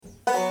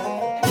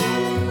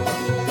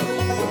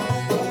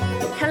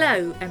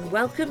Hello and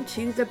welcome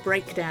to The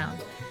Breakdown,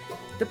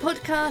 the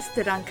podcast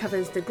that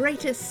uncovers the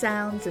greatest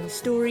sounds and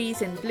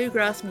stories in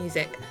bluegrass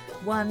music,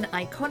 one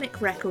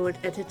iconic record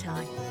at a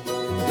time.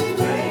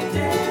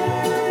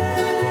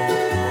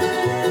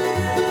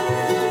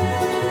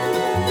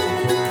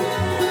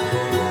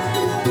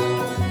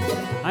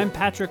 I'm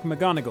Patrick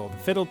McGonigal, the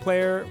fiddle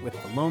player with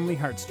the Lonely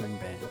Heartstring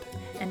Band.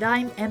 And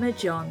I'm Emma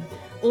John,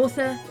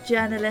 author,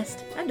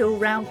 journalist and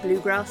all-round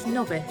bluegrass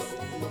novice.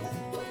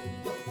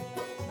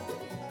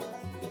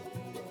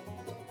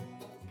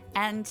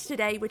 And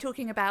today we're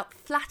talking about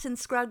Flatt and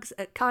Scruggs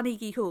at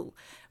Carnegie Hall,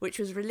 which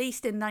was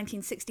released in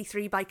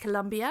 1963 by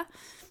Columbia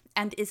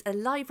and is a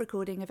live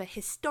recording of a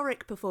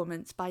historic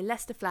performance by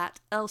Lester Flatt,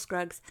 Earl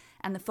Scruggs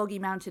and the Foggy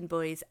Mountain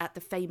Boys at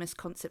the famous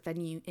concert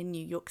venue in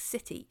New York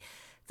City.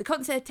 The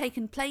concert had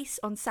taken place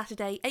on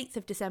Saturday, 8th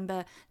of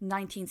December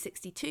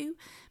 1962,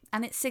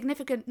 and it's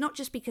significant not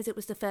just because it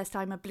was the first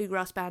time a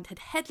bluegrass band had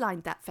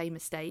headlined that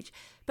famous stage,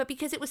 but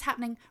because it was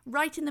happening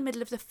right in the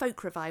middle of the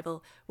folk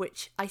revival,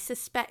 which I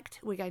suspect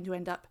we're going to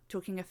end up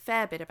talking a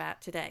fair bit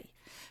about today.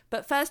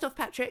 But first off,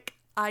 Patrick,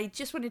 I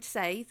just wanted to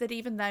say that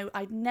even though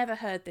I'd never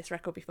heard this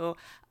record before,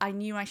 I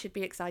knew I should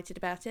be excited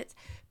about it,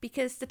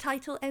 because the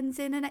title ends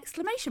in an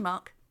exclamation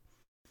mark.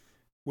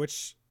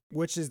 Which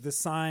is the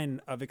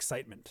sign of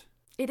excitement.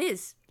 It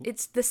is.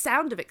 It's the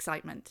sound of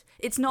excitement.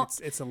 It's not.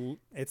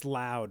 It's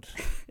loud.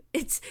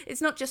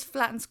 It's not just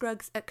Flatt and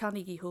Scruggs at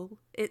Carnegie Hall.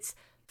 It's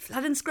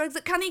Flatt and Scruggs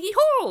at Carnegie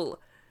Hall.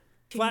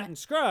 Flatt and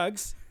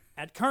Scruggs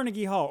at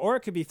Carnegie Hall, or it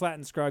could be Flatt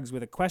and Scruggs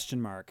with a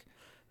question mark,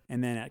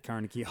 and then at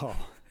Carnegie Hall.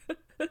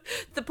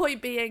 The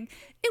point being,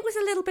 it was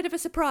a little bit of a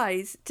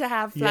surprise to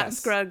have Flatt and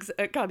Scruggs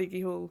at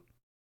Carnegie Hall.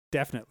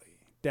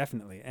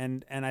 Definitely,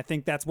 and I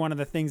think that's one of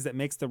the things that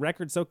makes the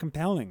record so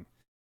compelling.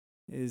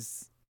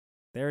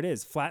 There it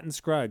is, Flatt and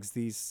Scruggs,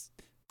 these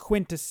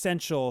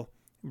quintessential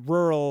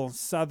rural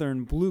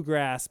southern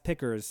bluegrass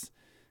pickers,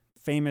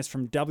 famous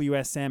from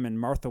WSM and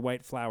Martha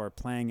White Flower,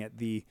 playing at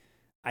the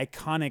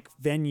iconic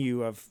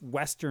venue of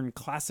Western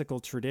classical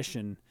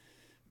tradition,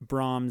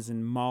 Brahms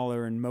and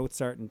Mahler and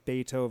Mozart and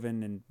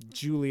Beethoven and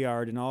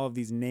Juilliard and all of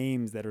these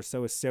names that are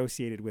so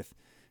associated with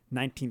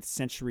 19th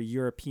century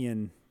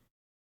European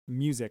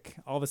music.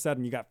 All of a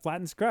sudden, you got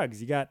Flatt and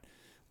Scruggs. You got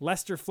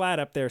Lester Flatt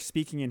up there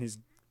speaking in his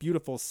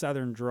beautiful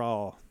southern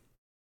drawl.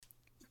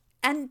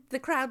 And the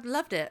crowd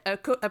loved it.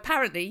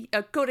 Apparently,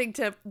 according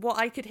to what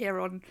I could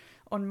hear on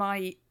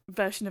my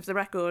version of the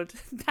record,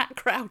 that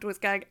crowd was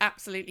going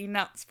absolutely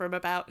nuts from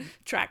about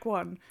track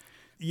one.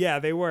 Yeah,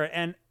 they were.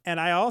 And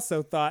I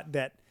also thought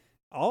that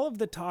all of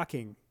the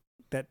talking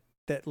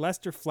that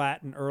Lester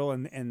Flatt and Earl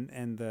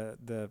and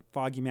the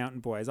Foggy Mountain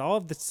Boys, all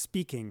of the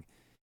speaking,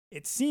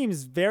 it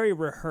seems very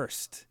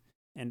rehearsed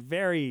and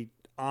very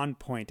on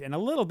point and a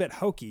little bit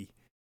hokey.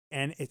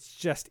 And it's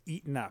just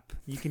eaten up.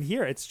 You can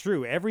hear it's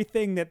true.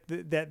 Everything that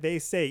they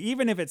say,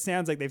 even if it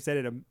sounds like they've said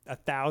it a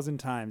thousand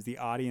times, the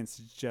audience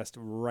is just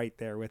right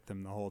there with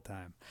them the whole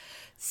time.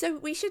 So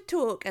we should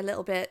talk a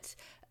little bit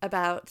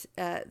about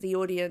the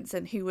audience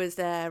and who was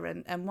there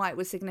and why it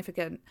was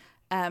significant.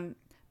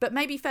 But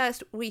maybe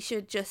first we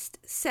should just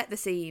set the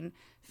scene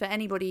for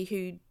anybody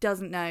who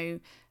doesn't know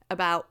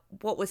about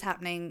what was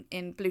happening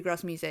in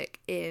bluegrass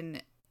music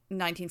in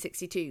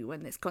 1962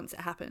 when this concert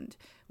happened,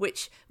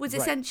 which was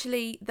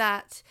essentially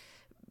that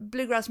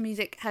bluegrass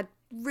music had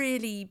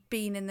really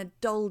been in the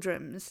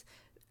doldrums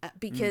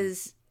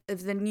because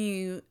of the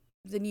new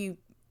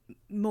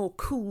more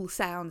cool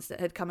sounds that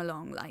had come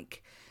along,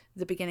 like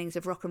the beginnings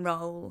of rock and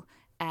roll,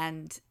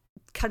 and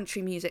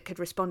country music had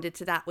responded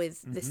to that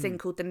with this thing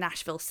called the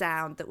Nashville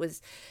sound that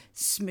was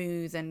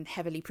smooth and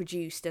heavily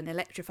produced and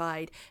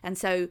electrified. And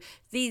so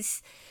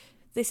this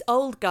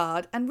old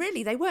guard, and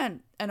really they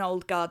weren't an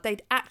old guard,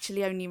 they'd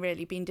actually only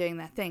really been doing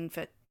their thing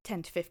for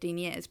 10 to 15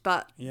 years,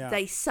 but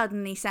they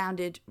suddenly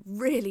sounded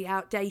really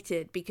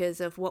outdated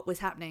because of what was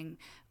happening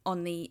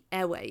on the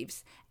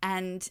airwaves,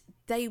 and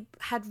they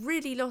had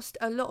really lost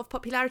a lot of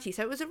popularity.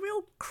 So it was a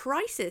real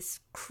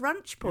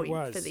crunch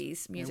point for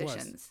these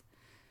musicians.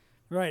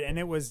 Right, and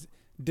it was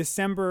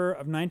December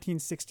of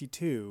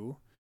 1962,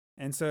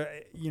 and so,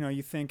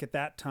 you think at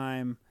that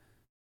time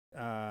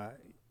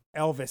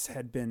Elvis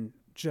had been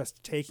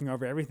just taking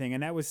over everything,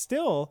 and that was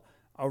still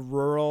a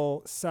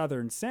rural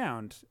southern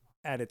sound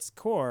at its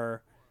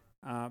core,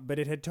 but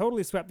it had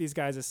totally swept these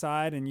guys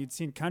aside, and you'd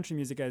seen country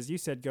music, as you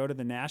said, go to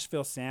the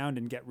Nashville sound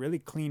and get really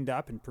cleaned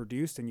up and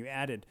produced, and you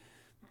added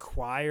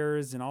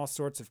choirs and all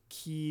sorts of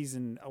keys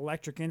and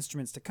electric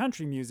instruments to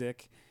country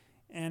music.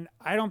 And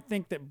I don't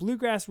think that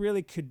bluegrass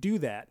really could do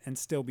that and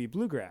still be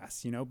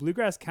bluegrass.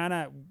 Bluegrass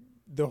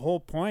the whole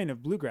point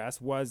of bluegrass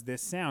was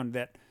this sound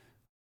that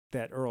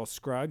Earl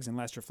Scruggs and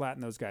Lester Flatt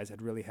and those guys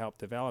had really helped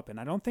develop. And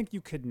I don't think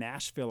you could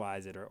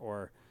Nashvilleize it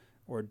or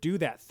do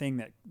that thing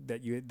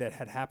that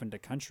had happened to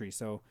country.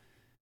 So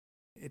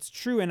it's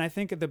true. And I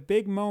think the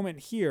big moment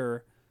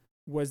here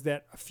was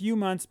that a few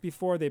months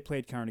before they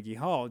played Carnegie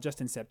Hall,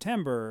 just in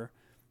September,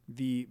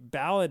 the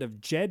Ballad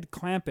of Jed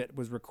Clampett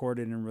was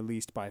recorded and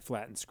released by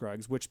Flatt and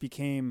Scruggs, which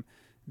became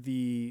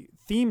the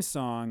theme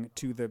song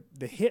to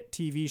the hit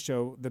TV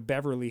show The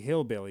Beverly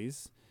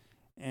Hillbillies.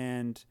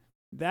 And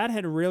that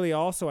had really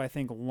also, I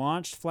think,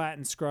 launched Flatt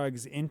and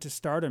Scruggs into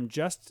stardom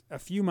just a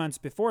few months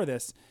before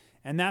this.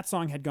 And that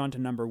song had gone to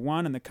number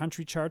 1 in the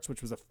country charts,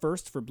 which was a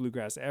first for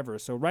bluegrass ever.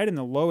 So right in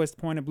the lowest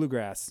point of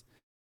bluegrass,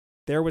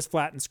 there was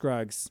Flatt and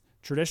Scruggs,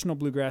 traditional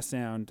bluegrass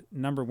sound,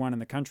 number 1 in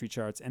the country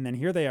charts. And then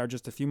here they are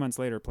just a few months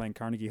later playing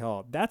Carnegie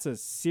Hall. That's a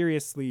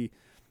seriously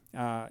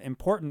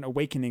important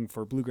awakening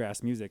for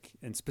bluegrass music,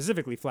 and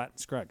specifically Flatt and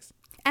Scruggs.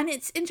 And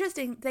it's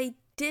interesting, they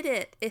did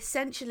it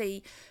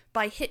essentially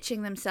by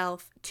hitching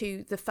themselves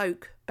to the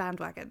folk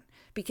bandwagon,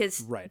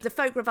 because the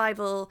folk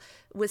revival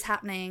was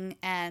happening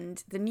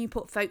and the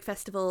Newport Folk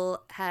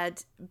Festival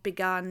had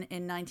begun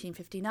in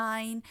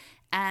 1959,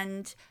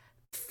 and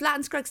Flatt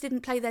and Scruggs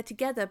didn't play there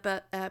together,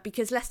 but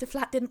because Lester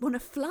Flatt didn't want to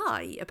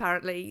fly,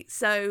 apparently.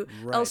 So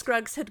Earl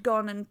Scruggs had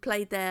gone and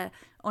played there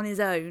on his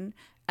own,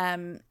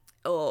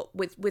 or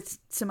with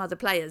some other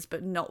players,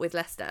 but not with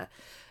Lester.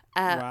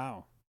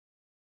 Wow.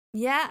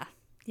 Yeah.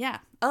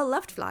 Earl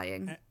loved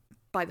flying,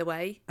 by the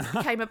way.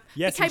 Became a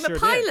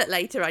pilot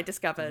later, I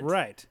discovered.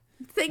 Right.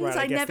 Things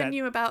I never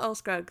knew about Earl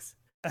Scruggs.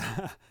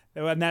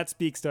 And that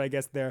speaks to, I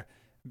guess, the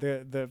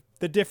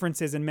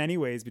differences in many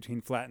ways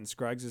between Flatt and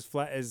Scruggs. It's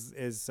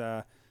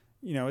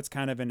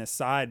kind of an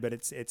aside, but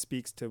it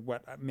speaks to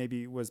what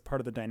maybe was part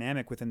of the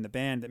dynamic within the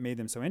band that made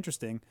them so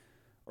interesting.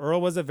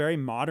 Earl was a very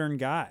modern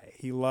guy.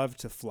 He loved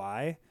to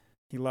fly.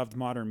 He loved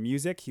modern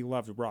music. He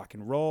loved rock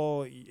and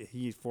roll.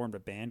 He formed a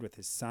band with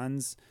his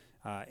sons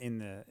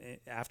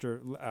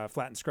after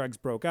Flatt and Scruggs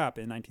broke up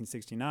in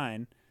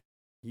 1969.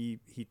 He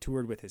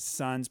toured with his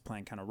sons,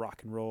 playing kind of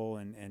rock and roll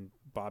and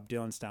Bob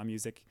Dylan style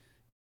music.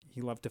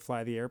 He loved to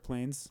fly the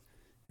airplanes,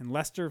 and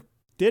Lester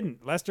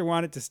didn't. Lester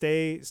wanted to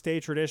stay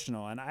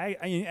traditional, and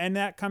and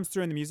that comes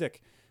through in the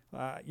music.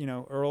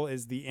 Earl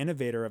is the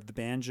innovator of the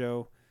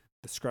banjo,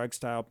 the Scruggs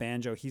style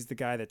banjo. He's the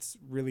guy that's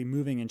really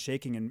moving and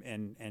shaking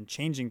and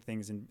changing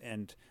things.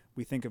 And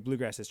we think of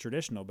bluegrass as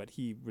traditional, but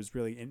he was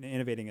really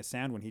innovating a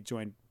sound when he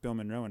joined Bill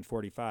Monroe in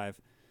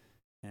 45.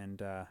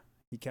 And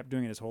he kept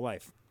doing it his whole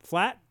life.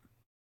 Flatt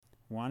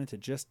wanted to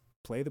just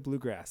play the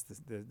bluegrass,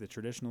 the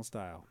traditional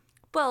style.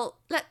 Well,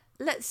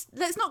 let's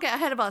not get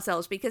ahead of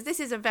ourselves, because this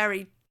is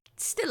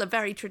still a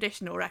very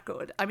traditional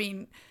record. I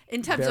mean,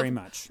 in terms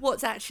of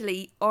what's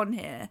actually on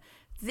here,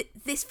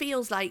 this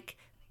feels like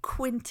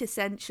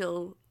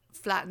quintessential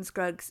Flatt and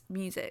Scruggs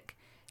music.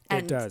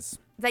 And it does.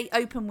 They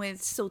open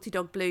with Salty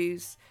Dog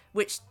Blues,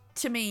 which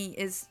to me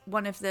is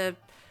one of the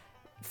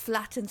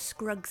Flatt and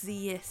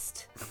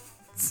Scruggsiest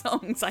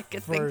songs I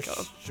could think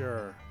of. For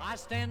sure. I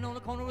stand on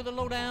the corner with a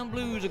low down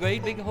blues, a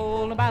great big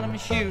hole in the bottom of my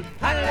shoe.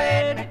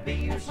 Let it be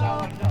your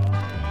salty dog.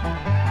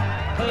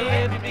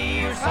 Let it be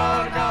your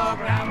salty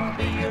dog, or I'm gonna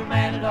be your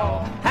man at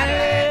all.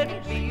 Let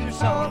it be your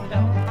salty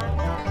dog.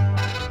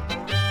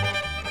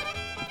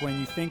 When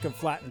you think of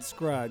Flatt and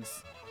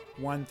Scruggs,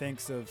 one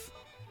thinks of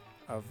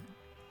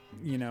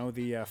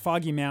the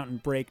Foggy Mountain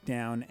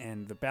Breakdown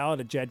and the Ballad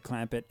of Jed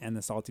Clampett and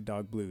the Salty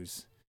Dog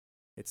Blues.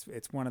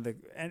 It's one of the.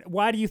 And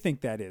why do you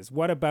think that is?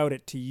 What about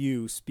it to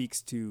you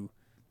speaks to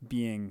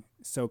being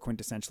so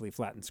quintessentially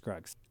Flatt and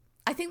Scruggs?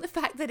 I think the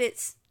fact that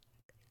it's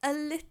a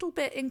little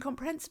bit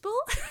incomprehensible.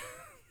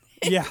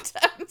 In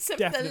terms of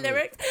the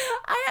lyrics.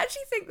 I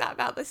actually think that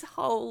about this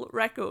whole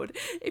record.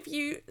 If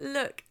you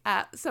look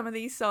at some of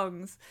these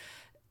songs,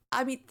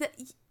 I mean, I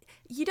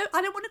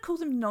don't want to call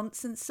them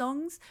nonsense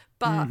songs,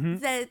 but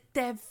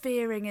they're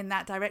veering in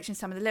that direction,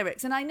 some of the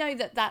lyrics. And I know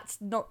that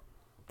that's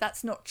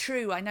not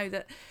true. I know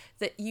that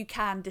you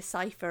can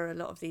decipher a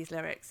lot of these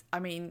lyrics. I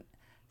mean,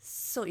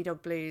 Salty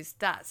Dog Blues,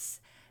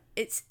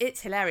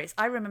 it's hilarious.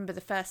 I remember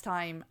the first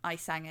time I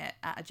sang it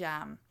at a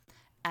jam,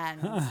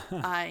 and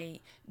I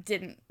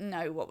didn't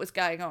know what was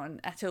going on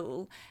at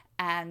all.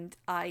 And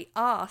I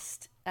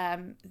asked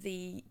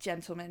the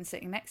gentleman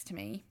sitting next to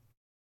me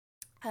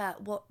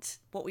what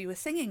we were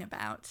singing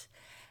about,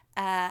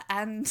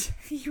 and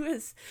he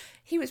was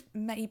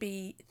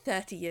maybe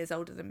 30 years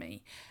older than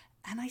me,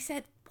 and I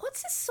said,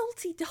 "What's a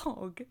salty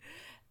dog?"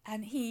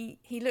 And he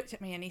looked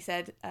at me and he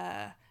said,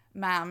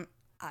 "Ma'am,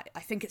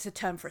 I think it's a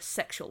term for a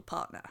sexual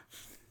partner."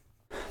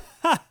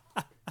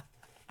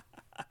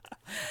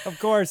 Of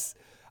course.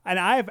 And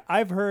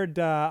I've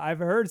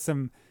heard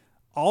some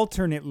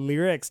alternate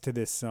lyrics to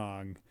this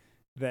song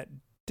that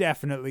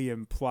definitely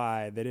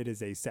imply that it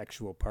is a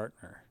sexual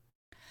partner.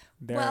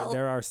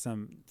 There are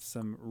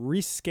some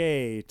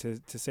risque,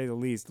 to say the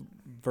least,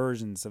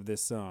 versions of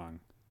this song.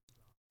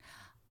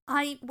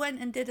 I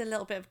went and did a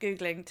little bit of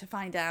Googling to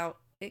find out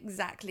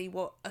exactly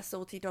what a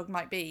salty dog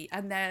might be,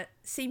 and there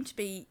seem to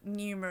be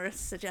numerous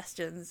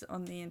suggestions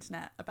on the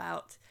internet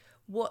about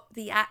what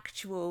the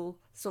actual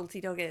salty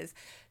dog is.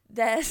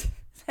 There's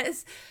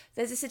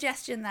a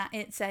suggestion that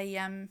it's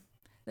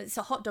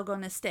a hot dog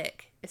on a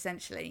stick,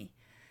 essentially,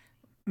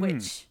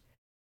 which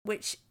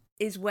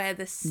is where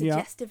the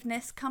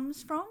suggestiveness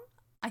comes from,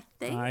 I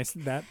think.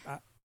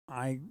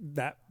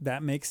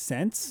 That makes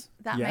sense.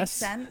 Makes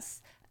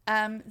sense.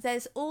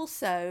 There's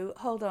also,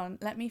 hold on,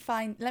 let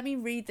me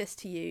read this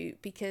to you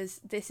because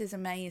this is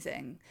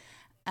amazing.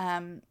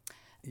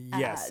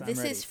 Yes,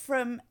 this is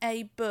from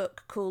a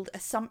book called A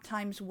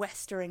Sometimes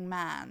Westering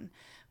Man,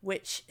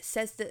 which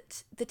says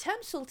that the term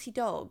salty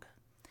dog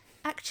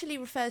actually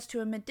refers to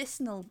a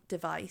medicinal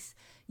device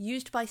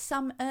used by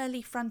some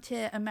early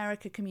frontier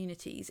America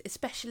communities,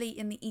 especially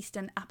in the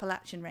eastern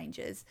Appalachian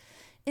ranges.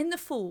 In the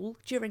fall,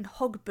 during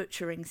hog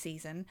butchering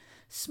season,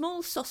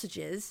 small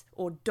sausages,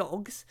 or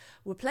dogs,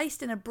 were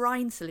placed in a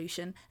brine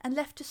solution and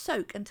left to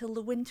soak until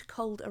the winter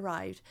cold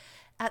arrived.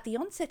 At the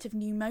onset of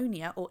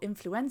pneumonia or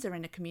influenza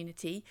in a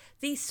community,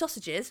 these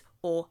sausages,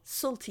 or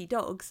salty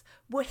dogs,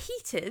 were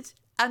heated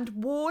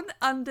and worn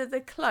under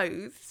the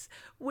clothes,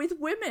 with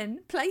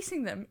women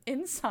placing them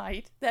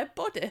inside their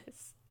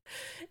bodice.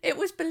 It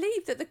was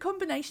believed that the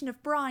combination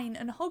of brine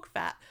and hog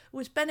fat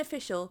was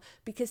beneficial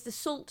because the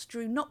salt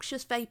drew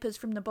noxious vapours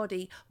from the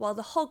body, while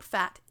the hog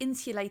fat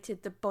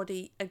insulated the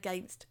body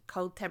against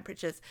cold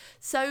temperatures.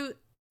 So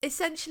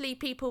essentially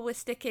people were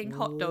sticking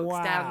hot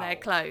dogs down their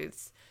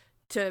clothes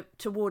to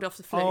ward off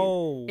the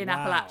flu in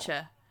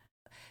Appalachia.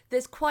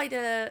 There's quite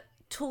a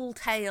tall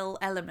tale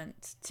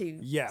element to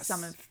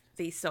some of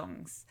these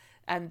songs,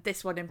 and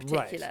this one in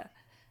particular.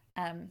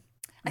 Right.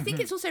 I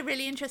think it's also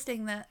really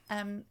interesting that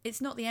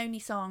it's not the only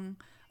song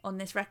on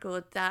this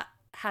record that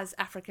has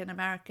African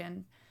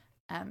American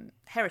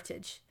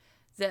heritage.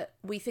 That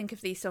we think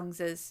of these songs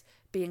as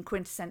being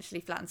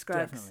quintessentially Flatt and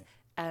Scruggs,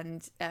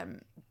 and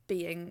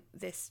being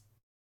this,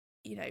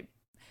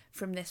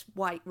 from this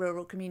white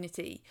rural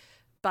community.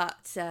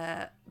 But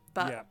that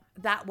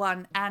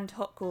one and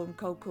Hot Corn,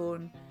 Cold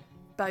Corn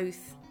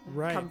both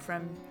come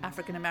from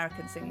African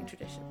American singing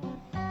tradition.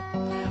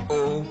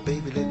 Oh,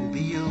 baby, let me be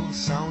your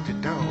salty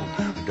dog.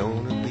 I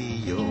don't wanna be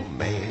your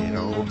man.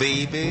 Oh,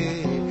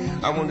 baby,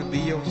 I wanna be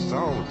your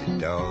salty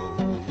dog.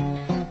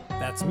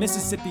 That's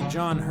Mississippi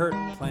John Hurt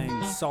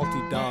playing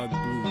Salty Dog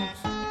Blues.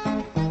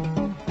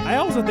 I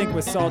also think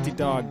with Salty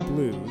Dog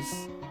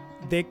Blues,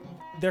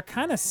 they're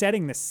kind of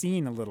setting the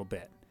scene a little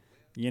bit.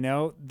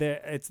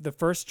 It's the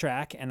first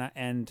track,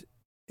 and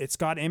it's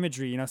got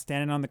imagery.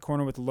 Standing on the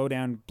corner with the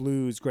lowdown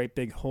blues, great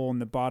big hole in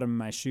the bottom of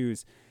my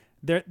shoes.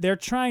 They're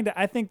trying to.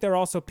 I think they're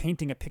also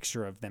painting a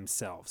picture of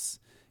themselves,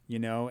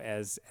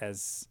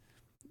 as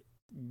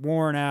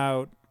worn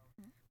out,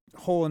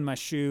 hole in my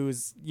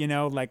shoes,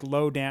 like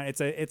low down.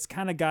 It's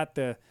kind of got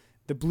the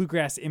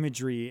bluegrass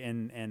imagery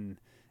and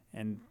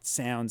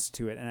sounds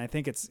to it, and I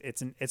think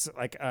it's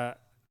like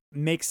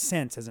makes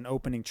sense as an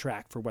opening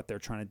track for what they're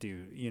trying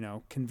to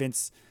do.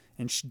 Convince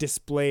and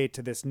display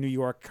to this New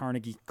York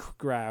Carnegie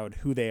crowd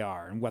who they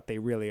are and what they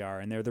really are,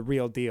 and they're the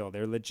real deal.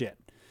 They're legit.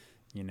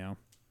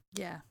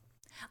 Yeah.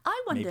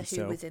 I wonder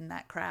who was in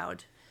that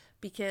crowd,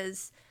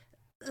 because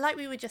like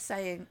we were just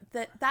saying,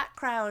 that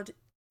crowd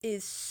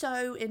is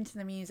so into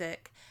the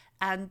music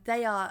and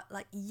they are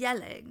like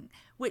yelling,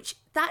 which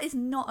that is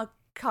not a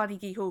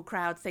Carnegie Hall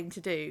crowd thing to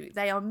do.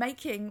 They are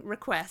making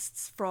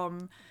requests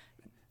from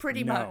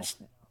pretty much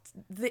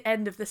the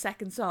end of the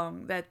second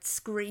song. They're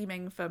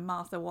screaming for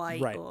Martha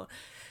White or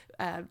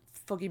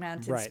Foggy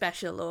Mountain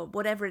Special or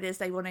whatever it is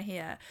they want to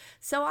hear.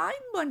 So I'm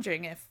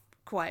wondering if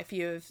quite a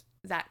few of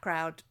that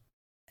crowd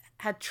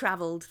had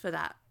travelled for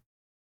that.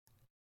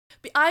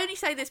 But I only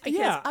say this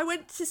because I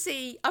went to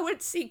see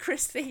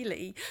Chris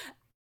Thiele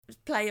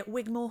play at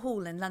Wigmore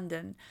Hall in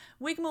London.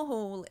 Wigmore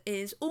Hall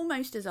is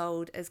almost as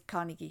old as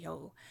Carnegie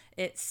Hall.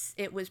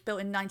 It was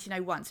built in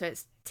 1901, so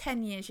it's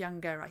 10 years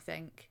younger, I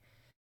think,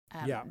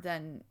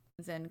 than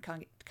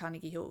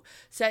Carnegie Hall.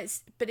 So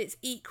it's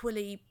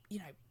equally,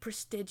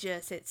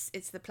 prestigious.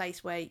 It's the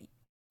place where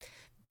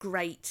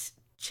great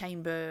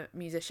chamber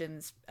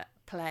musicians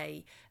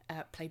play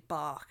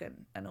Bach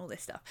and all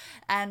this stuff.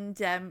 And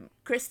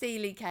Chris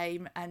Thiele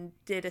came and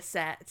did a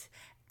set,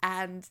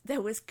 and there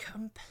was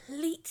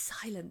complete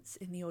silence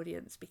in the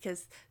audience,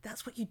 because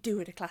that's what you do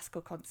at a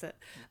classical concert.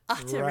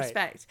 Utter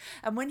respect.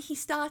 And when he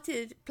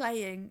started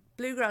playing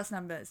bluegrass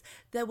numbers,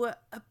 there were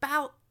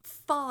about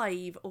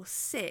 5 or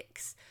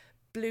 6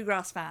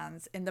 bluegrass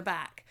fans in the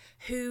back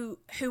who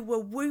were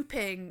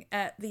whooping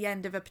at the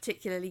end of a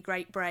particularly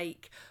great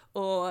break,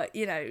 or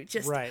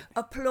just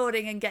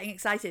applauding and getting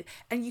excited.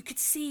 And you could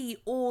see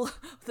all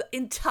the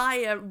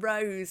entire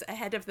rows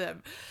ahead of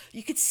them.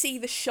 You could see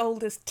the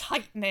shoulders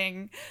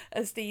tightening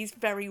as these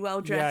very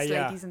well dressed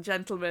ladies and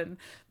gentlemen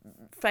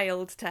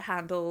failed to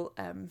handle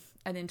an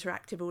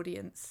interactive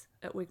audience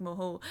at Wigmore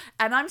Hall.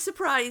 And I'm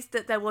surprised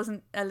that there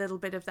wasn't a little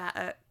bit of that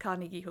at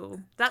Carnegie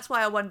Hall. That's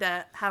why I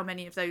wonder how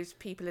many of those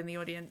people in the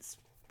audience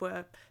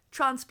were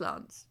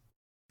transplants.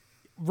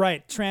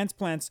 Right,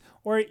 transplants,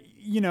 or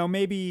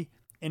maybe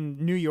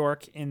in New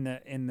York in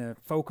the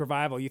folk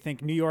revival. You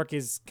think New York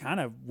is kind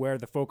of where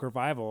the folk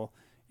revival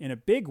in a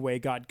big way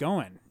got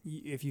going.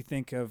 If you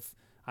think of,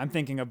 I'm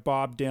thinking of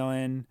Bob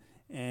Dylan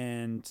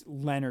and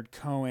Leonard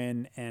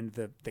Cohen and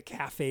the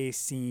cafe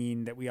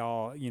scene that we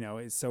all,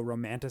 is so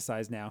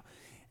romanticized now.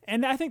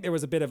 And I think there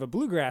was a bit of a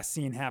bluegrass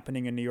scene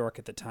happening in New York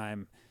at the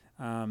time.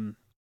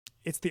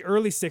 it's the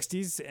early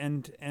 60s,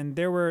 and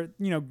there were,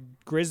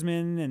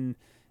 Grisman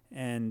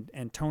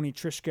and Tony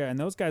Trischka, and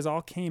those guys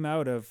all came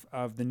out of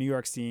the New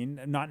York scene,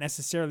 not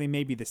necessarily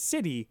maybe the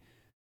city,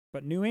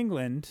 but New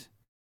England.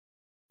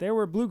 There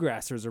were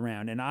bluegrassers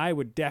around, and I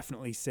would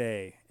definitely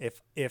say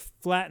if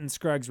Flatt and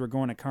Scruggs were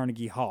going to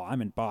Carnegie Hall,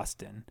 I'm in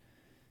Boston,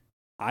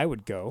 I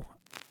would go.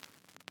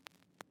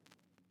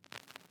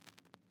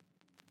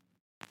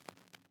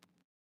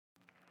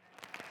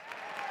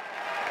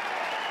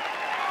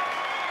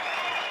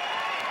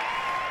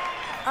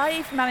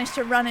 I've managed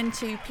to run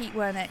into Pete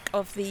Wernick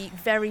of the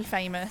very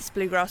famous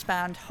bluegrass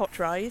band Hot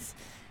Rise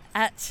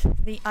at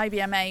the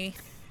IBMA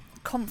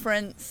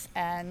conference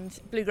and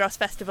bluegrass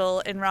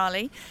festival in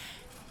Raleigh.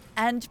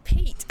 And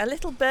Pete, a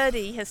little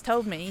birdie, has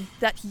told me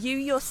that you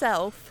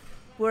yourself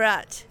were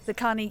at the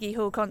Carnegie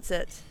Hall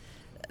concert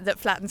that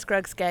Flatt and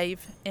Scruggs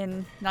gave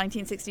in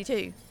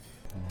 1962.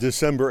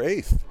 December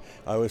 8th.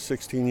 I was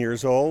 16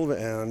 years old,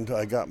 and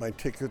I got my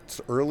tickets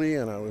early,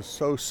 and I was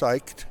so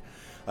psyched.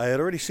 I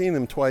had already seen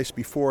them twice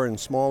before in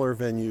smaller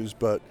venues,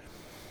 but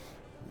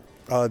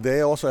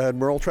they also had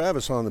Merle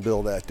Travis on the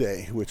bill that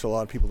day, which a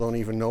lot of people don't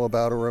even know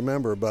about or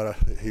remember, but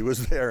he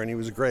was there, and he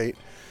was great.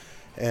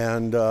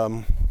 And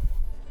there's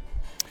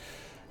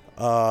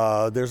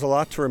a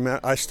lot to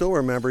remember. I still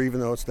remember, even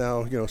though it's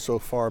now, so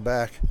far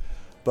back,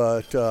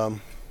 but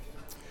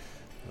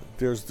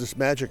there's this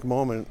magic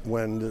moment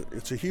when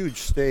it's a huge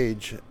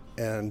stage,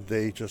 and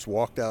they just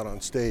walked out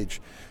on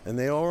stage, and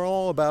they are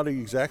all about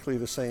exactly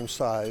the same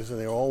size, and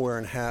they're all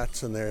wearing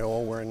hats, and they're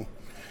all wearing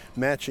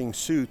matching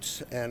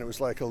suits, and it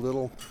was like a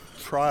little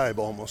tribe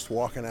almost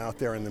walking out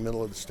there in the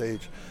middle of the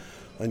stage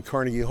in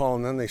Carnegie Hall.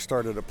 And then they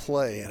started to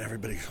play, and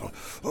everybody's going,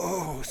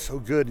 oh, it's so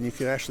good. And you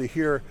can actually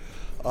hear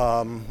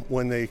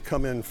when they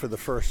come in for the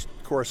first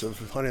chorus of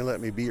Honey, Let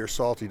Me Be Your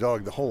Salty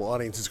Dog, the whole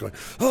audience is going,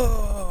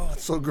 oh,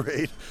 it's so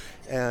great.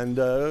 And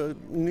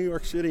New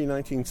York City,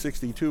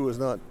 1962, was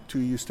not too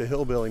used to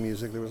hillbilly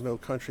music. There was no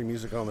country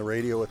music on the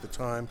radio at the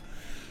time.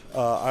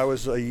 I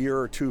was a year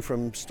or two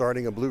from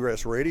starting a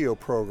bluegrass radio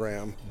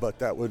program, but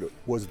that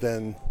was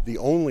then the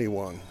only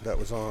one that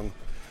was on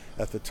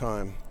at the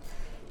time.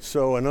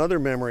 So another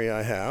memory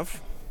I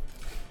have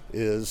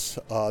is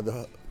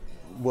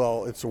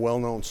it's a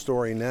well-known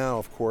story now,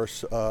 of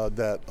course,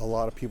 that a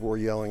lot of people were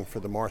yelling for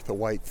the Martha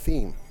White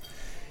theme.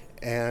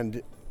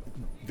 And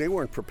they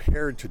weren't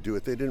prepared to do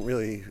it. They didn't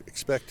really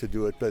expect to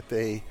do it, but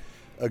they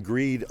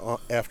agreed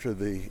after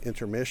the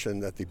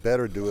intermission that they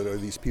better do it, or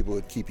these people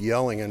would keep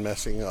yelling and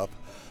messing up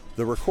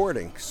the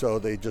recording. So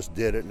they just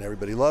did it, and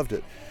everybody loved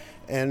it.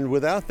 And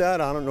without that,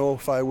 I don't know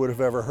if I would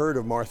have ever heard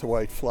of Martha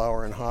White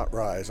Flower and Hot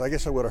Rise. I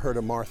guess I would have heard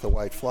of Martha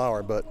White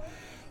Flower, but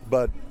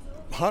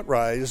Hot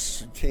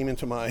Rise came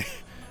into my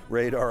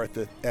radar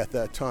at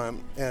that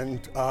time. And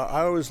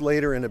I was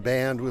later in a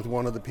band with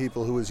one of the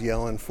people who was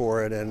yelling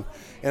for it, and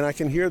I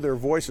can hear their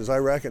voices. I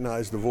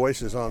recognize the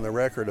voices on the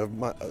record of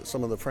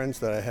some of the friends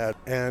that I had,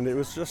 and it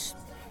was just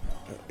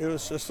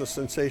a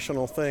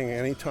sensational thing.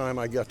 Anytime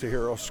I got to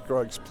hear Earl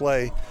Scruggs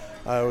play,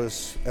 I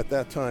was at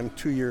that time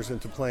 2 years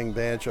into playing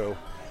banjo,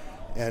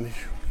 and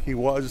he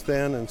was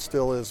then and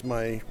still is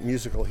my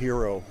musical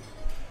hero.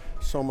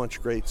 So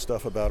much great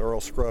stuff about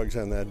Earl Scruggs,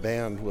 and that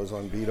band was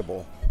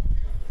unbeatable.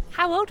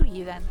 How old were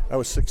you then? I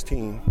was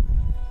 16.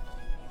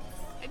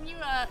 And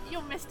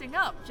you're misting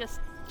up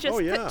just Oh,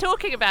 yeah.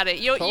 talking about it.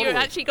 You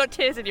actually got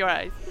tears in your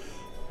eyes.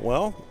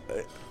 Well,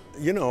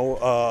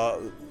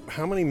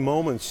 how many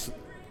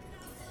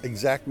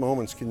exact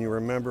moments can you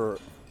remember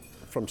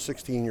from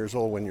 16 years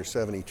old when you're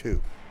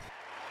 72?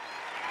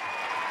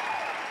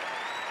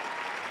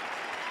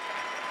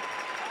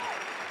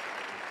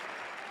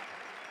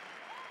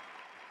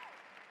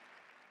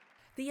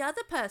 The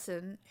other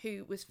person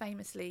who was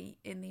famously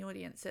in the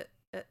audience at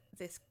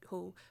this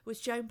hall was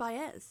Joan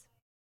Baez.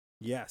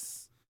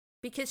 Yes.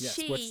 Because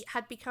she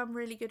had become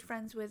really good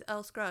friends with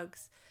Earl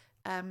Scruggs.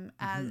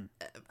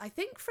 I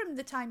think from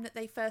the time that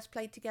they first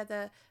played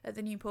together at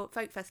the Newport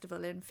Folk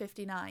Festival in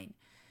 '59.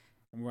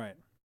 Right.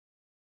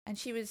 And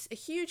she was a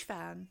huge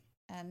fan,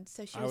 and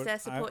so she was there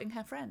supporting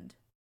her friend.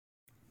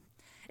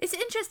 It's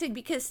interesting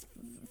because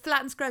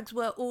Flatt and Scruggs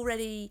were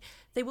already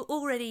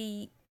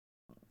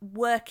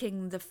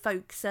working the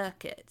folk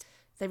circuit.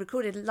 They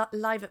recorded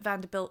live at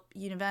Vanderbilt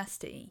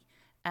University,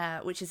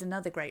 which is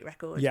another great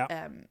record.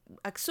 Yeah.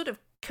 A sort of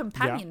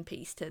companion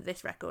piece to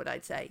this record,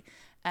 I'd say.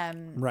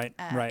 Right.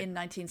 In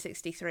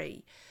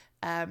 1963,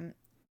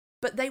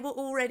 but they were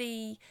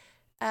already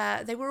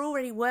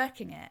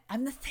working it.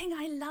 And the thing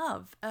I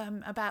love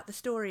about the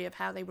story of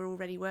how they were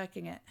already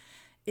working it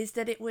is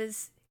that it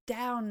was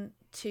down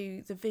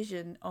to the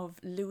vision of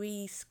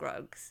Louise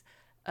Scruggs,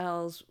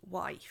 Earl's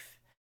wife.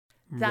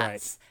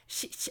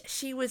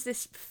 She was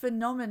this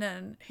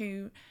phenomenon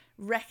who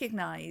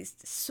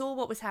saw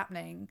what was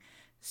happening,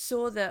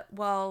 saw that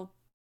while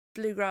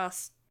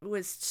bluegrass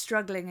was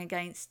struggling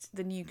against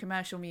the new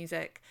commercial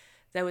music,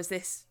 there was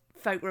this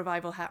folk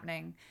revival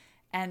happening,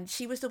 and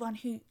she was the one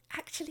who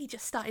actually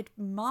just started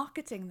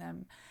marketing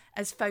them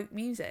as folk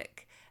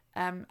music,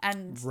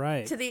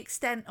 to the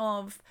extent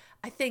of,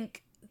 I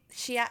think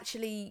she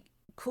actually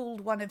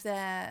called one of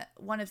their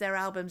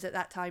albums at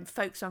that time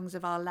 "Folk Songs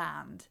of Our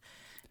Land,"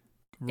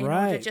 in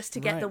order just to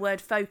get the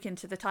word folk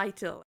into the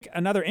title.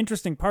 Another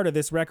interesting part of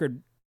this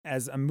record,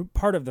 as a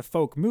part of the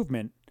folk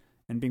movement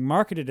and being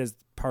marketed as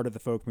part of the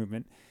folk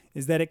movement,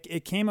 is that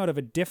it came out of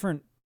a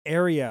different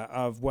area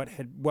of what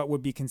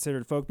would be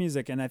considered folk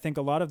music. And I think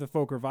a lot of the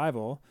folk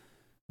revival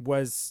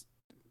was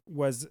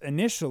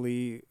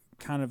initially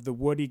kind of the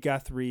Woody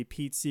Guthrie,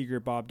 Pete Seeger,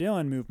 Bob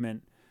Dylan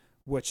movement,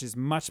 which is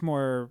much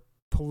more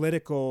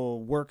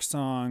political work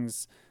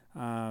songs.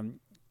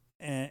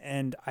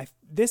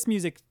 This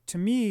music to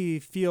me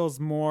feels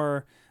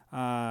more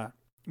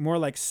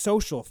like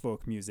social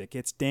folk music.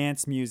 It's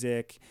dance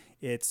music.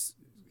 It's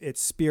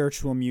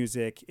spiritual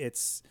music.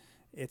 It's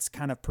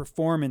kind of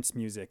performance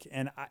music.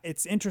 And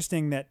it's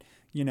interesting that,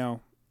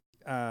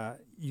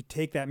 you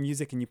take that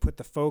music and you put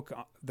the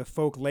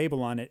folk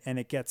label on it, and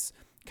it gets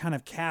kind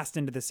of cast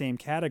into the same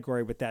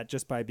category with that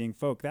just by being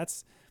folk.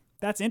 That's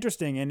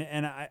interesting.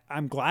 And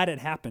I'm glad it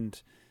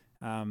happened.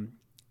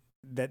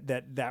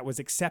 That was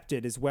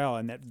accepted as well,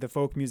 and that the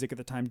folk music at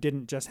the time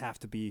didn't just have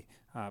to be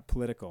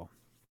political.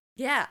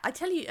 Yeah, I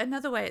tell you,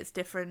 another way it's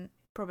different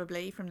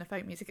probably from the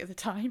folk music at the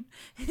time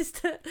is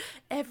that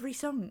every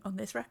song on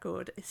this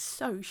record is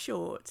so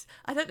short.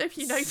 I don't know if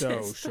you noticed.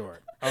 So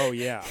short. Oh,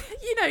 yeah.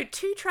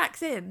 2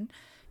 tracks in,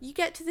 you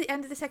get to the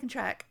end of the second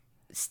track,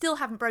 still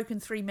haven't broken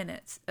 3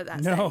 minutes at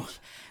that stage.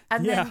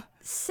 And then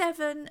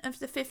 7 of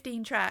the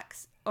 15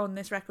 tracks on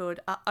this record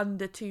are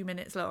under 2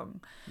 minutes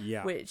long,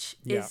 which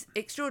is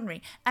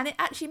extraordinary. And it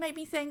actually made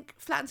me think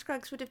Flatt and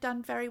Scruggs would have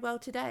done very well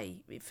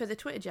today for the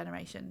Twitter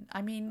generation.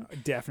 I mean,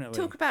 definitely.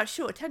 Talk about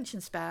short attention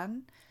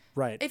span.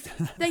 Right.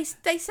 If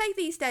they say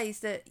these days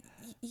that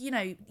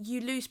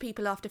you lose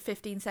people after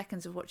 15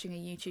 seconds of watching a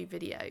YouTube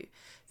video,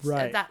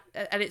 right?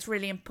 And it's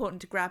really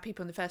important to grab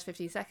people in the first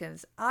 15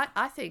 seconds.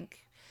 I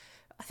think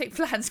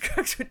Flatt and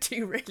Scruggs would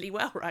do really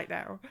well right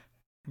now.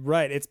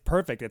 Right, it's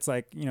perfect. It's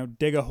like,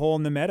 dig a hole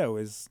in the meadow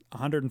is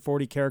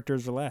 140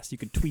 characters or less. You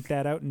could tweet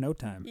that out in no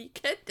time. You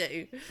could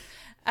do.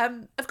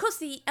 Of course,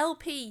 the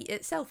LP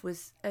itself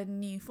was a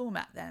new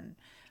format then,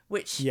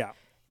 which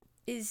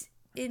is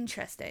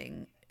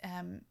interesting.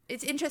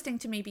 It's interesting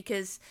to me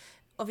because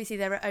obviously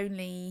there are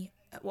only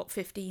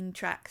 15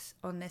 tracks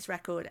on this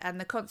record, and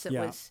the concert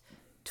was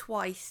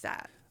twice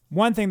that.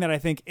 One thing that I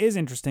think is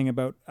interesting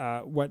about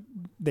what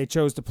they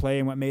chose to play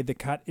and what made the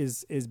cut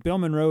is Bill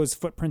Monroe's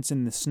Footprints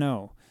in the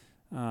Snow.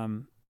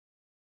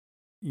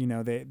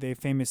 They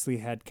famously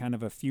had kind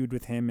of a feud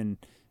with him,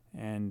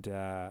 and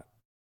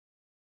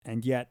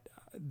yet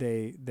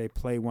they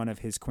play one of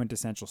his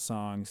quintessential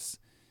songs,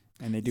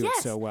 and they do it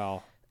so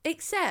well.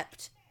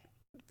 Except,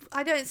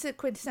 I know it's a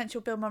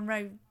quintessential Bill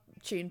Monroe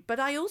tune, but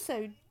I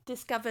also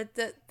discovered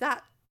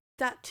that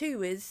too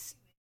was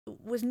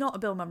not a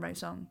Bill Monroe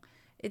song.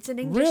 It's an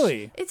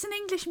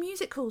English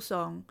music hall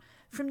song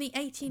from the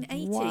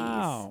 1880s.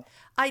 Wow.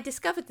 I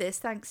discovered this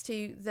thanks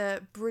to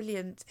the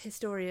brilliant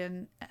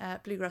historian,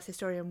 bluegrass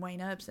historian Wayne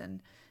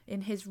Erbsen,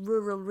 in his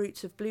Rural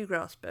Roots of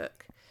Bluegrass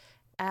book.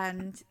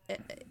 And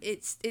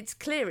it's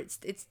clear it's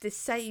the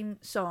same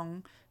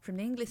song from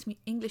the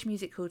English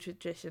music hall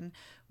tradition.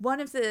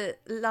 One of the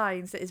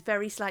lines that is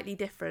very slightly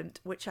different,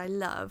 which I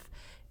love,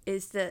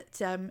 is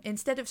that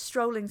instead of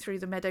strolling through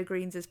the meadow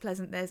greens is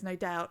pleasant, there's no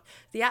doubt,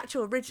 the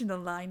actual original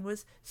line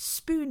was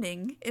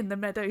spooning in the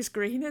meadows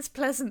green is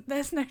pleasant,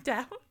 there's no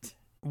doubt.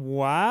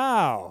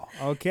 Wow.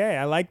 Okay,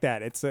 I like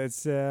that. It's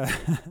that's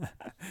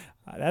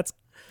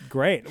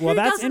great. Well,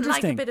 that's interesting. Who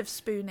doesn't like a bit of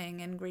spooning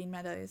in green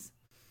meadows?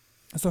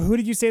 So who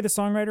did you say the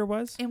songwriter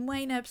was? In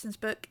Wayne Erbsen's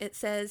book, it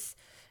says,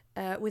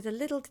 with a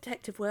little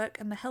detective work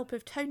and the help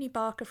of Tony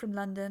Barker from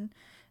London,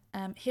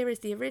 here is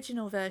the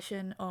original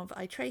version of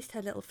I Traced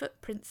Her Little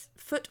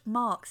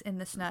Footmarks in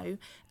the Snow,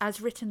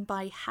 as written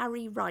by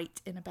Harry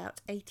Wright in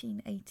about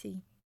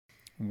 1880.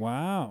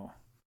 Wow.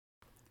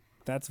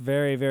 That's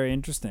very, very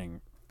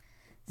interesting.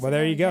 Well,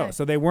 there you go.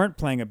 So they weren't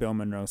playing a Bill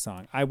Monroe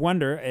song. I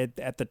wonder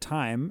at the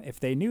time if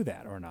they knew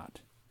that or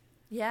not.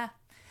 Yeah.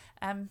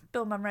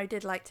 Bill Monroe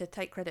did like to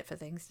take credit for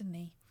things, didn't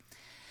he?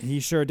 He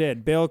sure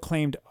did. Bill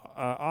claimed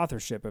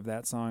authorship of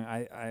that song.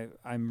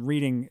 I'm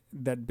reading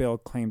that Bill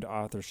claimed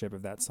authorship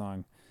of that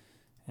song,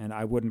 and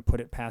I wouldn't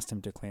put it past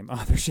him to claim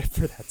authorship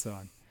for that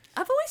song.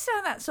 I've always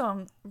found that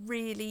song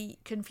really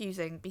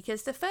confusing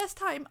because the first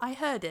time I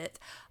heard it,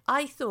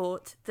 I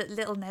thought that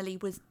Little Nellie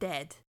was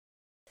dead,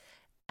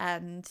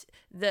 and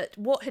that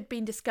what had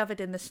been discovered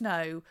in the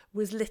snow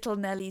was Little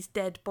Nellie's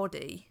dead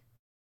body.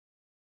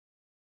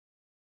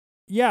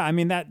 Yeah, I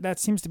mean, that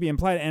seems to be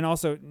implied, and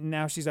also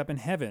now she's up in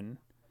heaven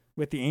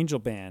with the angel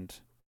band.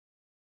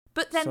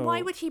 But then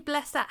why would he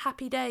bless that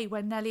happy day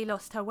when Nellie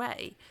lost her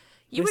way?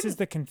 This is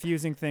the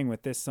confusing thing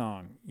with this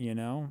song,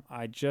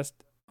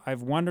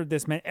 I've wondered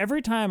this.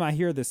 Every time I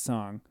hear this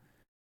song,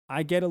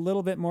 I get a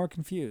little bit more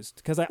confused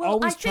because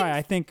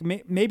I think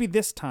maybe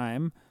this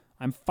time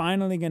I'm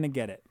finally going to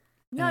get it.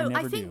 No,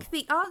 I think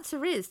the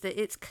answer is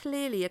that it's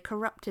clearly a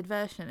corrupted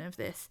version of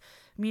this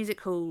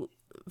music hall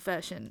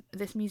version,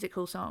 this music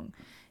hall song,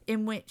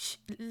 in which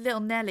little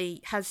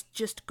Nellie has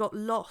just got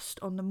lost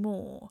on the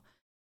moor.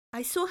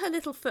 I saw her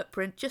little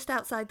footprint just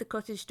outside the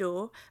cottage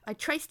door. I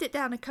traced it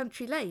down a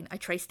country lane. I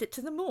traced it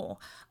to the moor.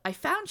 I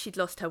found she'd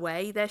lost her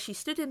way. There she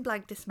stood in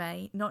blank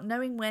dismay, not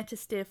knowing where to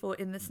steer for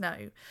in the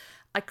snow.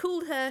 I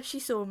called her, she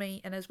saw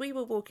me, and as we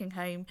were walking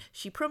home,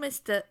 she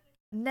promised that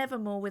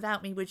nevermore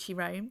without me would she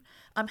roam.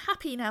 I'm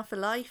happy now for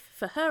life.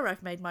 For her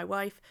I've made my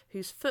wife,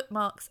 whose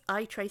footmarks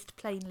I traced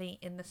plainly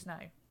in the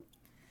snow.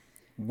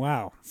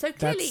 Wow. So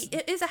clearly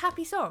it is a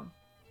happy song.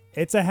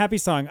 It's a happy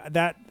song.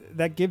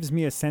 That gives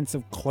me a sense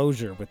of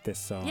closure with this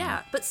song.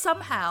 Yeah, but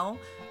somehow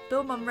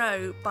Bill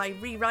Monroe, by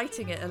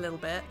rewriting it a little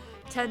bit,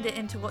 turned it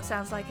into what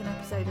sounds like an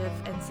episode of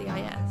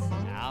NCIS.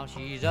 Now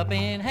she's up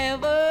in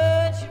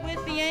heaven, she's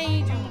with the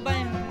angel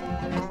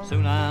band.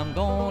 Soon I'm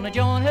gonna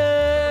join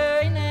her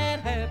in that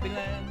happy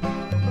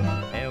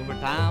land. Every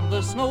time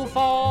the snow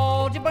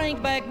falls, it brings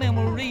back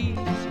memories.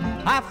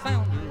 I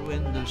found her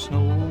when the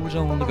snow's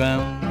on the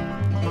ground.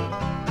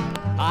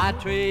 I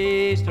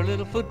traced her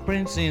little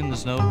footprints in the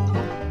snow.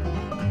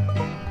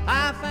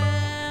 I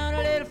found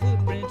her little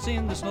footprints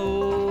in the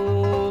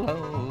snow.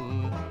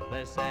 Oh,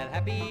 bless that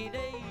happy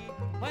day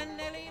when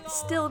Nellie...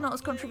 Still not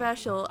as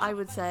controversial, I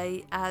would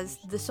say, as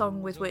the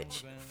song with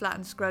which Flatt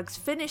and Scruggs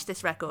finished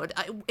this record.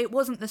 It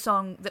wasn't the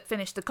song that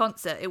finished the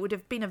concert. It would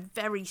have been a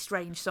very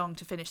strange song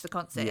to finish the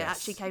concert. Yes, It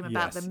actually came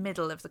about the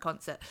middle of the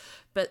concert.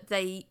 But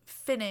they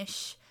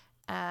finish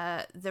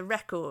the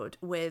record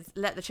with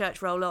Let the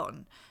Church Roll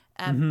On,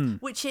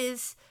 which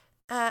is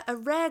a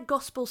rare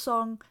gospel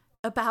song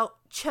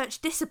about church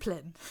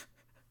discipline.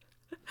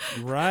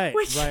 Right.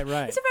 It's a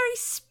very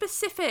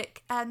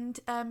specific and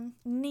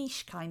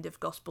niche kind of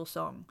gospel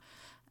song,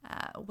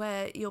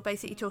 where you're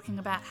basically talking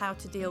about how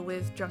to deal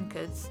with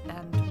drunkards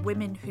and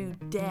women who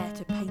dare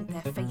to paint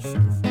their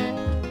faces.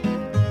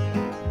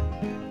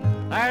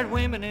 There's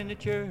women in the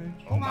church,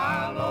 oh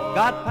my Lord,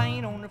 got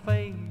paint on their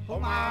face, oh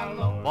my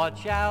Lord. What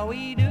shall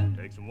we do?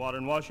 Take some water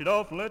and wash it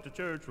off and let the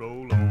church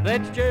roll on.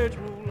 Let the church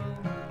roll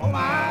on, oh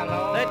my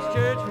Lord. Let the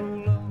church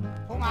roll on,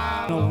 oh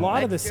my Lord. A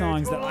lot of the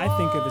songs that I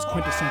think of as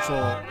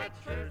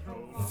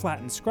quintessential Flatt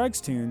and Scruggs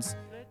tunes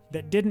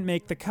that didn't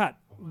make the cut,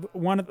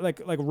 one of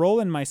like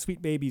 "Rollin' My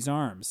Sweet Baby's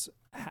Arms,"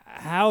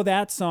 how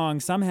that song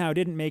somehow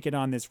didn't make it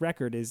on this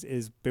record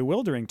is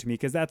bewildering to me,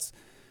 because that's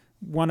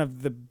one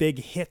of the big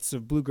hits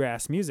of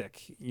bluegrass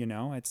music. You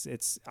know,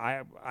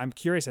 I'm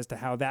curious as to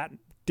how that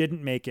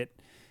didn't make it,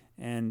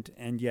 and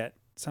yet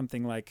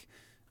something like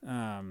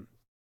I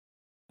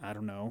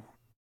don't know.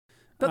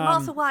 But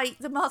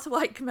the Martha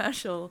White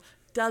commercial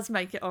does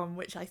make it on,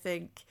 which I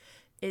think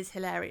is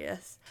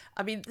hilarious.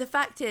 I mean, the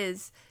fact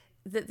is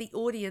that the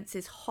audience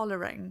is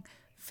hollering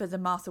for the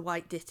Martha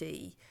White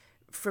ditty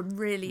from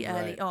really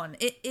early on.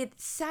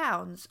 It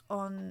sounds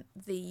on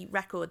the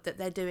record that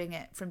they're doing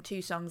it from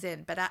 2 songs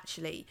in, but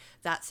actually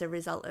that's a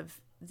result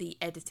of the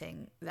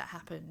editing that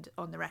happened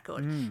on the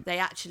record. They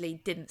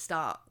actually didn't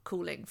start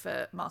calling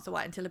for Martha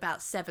White until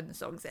about 7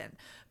 songs in.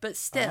 But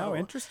still... Oh,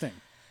 interesting.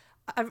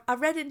 I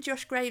read in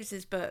Josh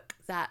Graves' book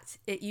that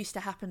it used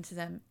to happen to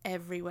them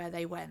everywhere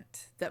they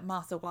went, that the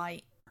Martha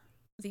White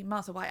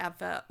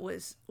advert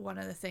was one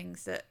of the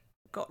things that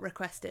got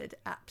requested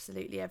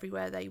absolutely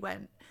everywhere they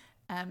went.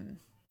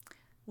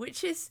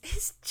 Which is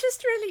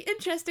just really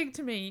interesting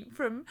to me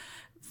from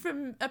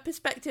a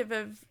perspective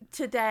of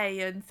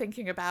today and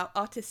thinking about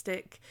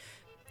artistic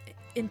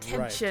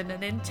intention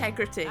and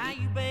integrity. Now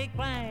you bake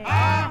plain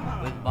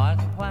with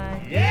Martha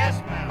White. Yes,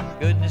 ma'am.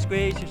 Goodness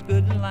gracious,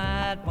 good and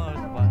light, Martha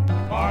White.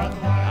 Martha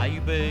White. Now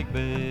you bake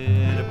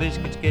better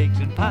biscuits, cakes,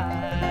 and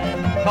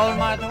pie. Call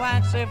Martha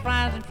White, say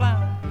fries and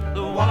flour,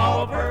 the one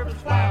all-purpose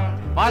flour.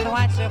 Martha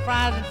White, say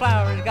fries and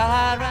flour, it's got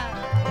hot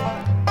right.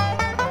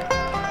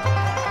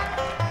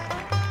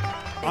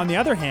 On the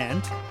other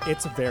hand,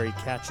 it's a very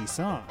catchy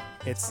song.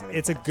 It's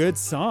a good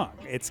song.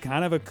 It's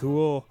kind of a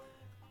cool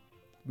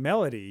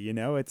melody, you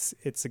know. It's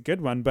a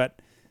good one,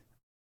 but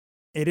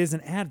it is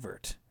an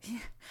advert. Yeah.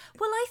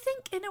 Well, I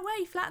think in a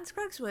way, Flatt and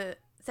Scruggs were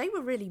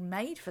really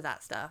made for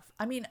that stuff.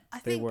 I mean, I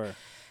think they were.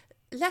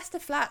 Lester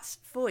Flatt's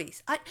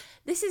voice.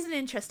 This is an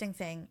interesting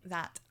thing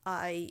that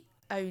I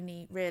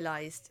only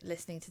realised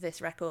listening to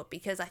this record,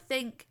 because I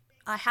think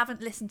I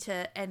haven't listened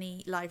to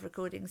any live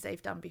recordings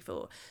they've done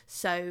before.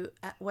 So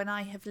when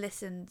I have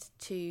listened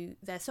to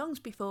their songs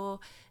before,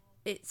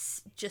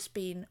 it's just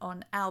been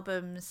on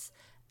albums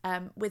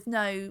with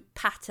no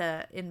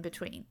patter in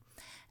between.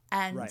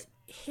 And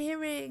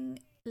hearing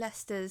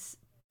Lester's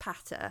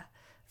patter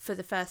for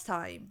the first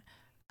time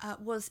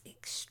was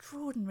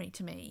extraordinary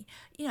to me.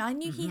 You know, I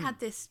knew he had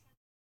this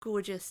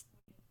gorgeous,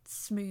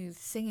 smooth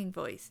singing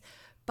voice,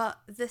 but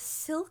the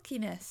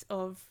silkiness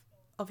of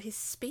his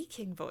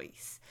speaking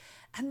voice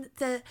and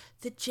the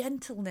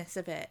gentleness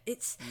of it,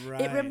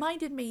 it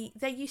reminded me,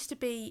 there used to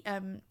be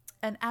an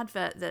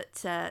advert that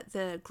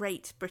the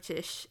great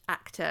British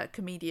actor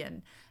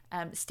comedian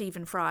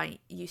Stephen Fry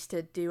used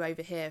to do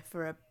over here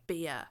for a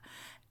beer,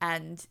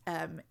 and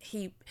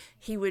he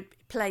would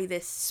play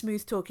this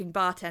smooth-talking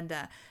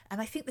bartender.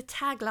 And I think the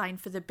tagline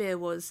for the beer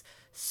was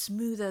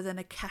 "smoother than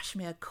a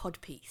cashmere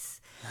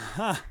codpiece."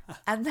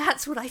 And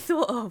that's what I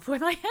thought of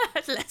when I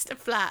heard Lester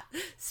Flatt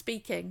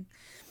speaking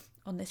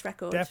on this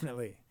record.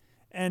 Definitely.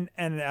 And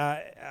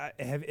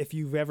if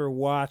you've ever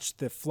watched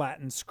the Flatt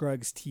and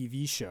Scruggs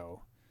TV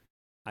show,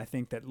 I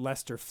think that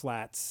Lester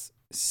Flatt's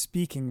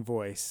speaking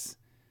voice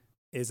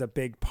is a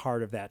big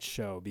part of that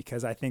show,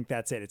 because I think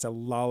that's it. It's a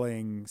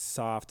lulling,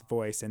 soft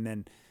voice. And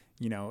then,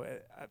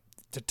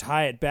 to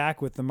tie it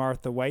back with the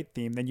Martha White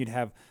theme, then you'd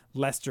have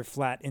Lester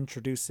Flatt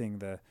introducing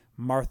the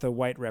Martha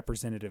White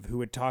representative, who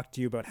would talk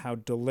to you about how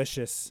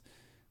delicious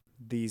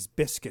these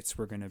biscuits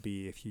were going to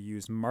be if you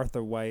use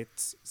Martha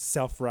White's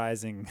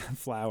self-rising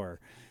flour.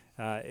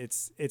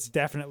 It's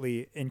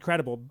definitely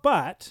incredible.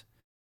 But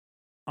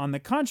on the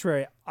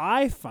contrary,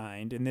 I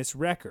find in this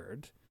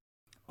record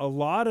a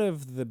lot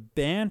of the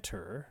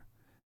banter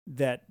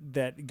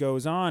that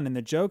goes on and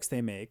the jokes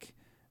they make,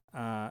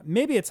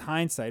 maybe it's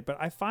hindsight, but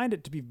I find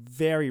it to be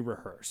very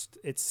rehearsed.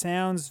 It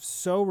sounds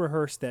so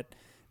rehearsed that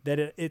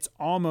it's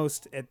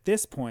almost, at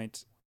this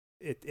point,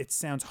 it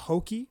sounds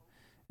hokey.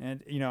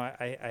 And,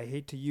 I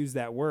hate to use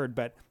that word,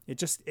 but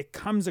it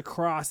comes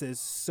across as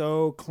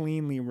so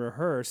cleanly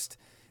rehearsed.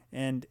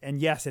 And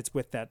yes, it's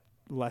with that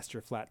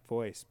Lester Flatt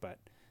voice, but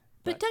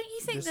don't you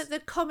think that the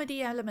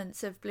comedy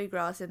elements of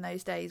bluegrass in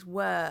those days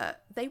were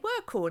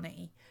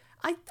corny?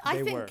 I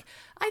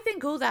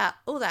think all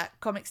that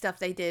comic stuff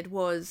they did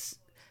was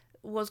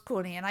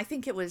corny, and I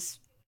think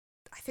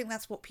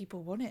that's what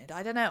people wanted.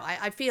 I don't know.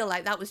 I feel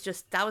like that was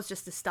just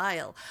the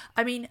style.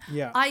 I mean,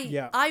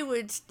 I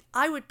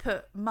would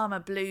put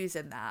Mama Blues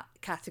in that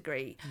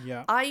category.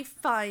 Yeah. I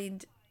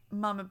find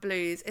Mama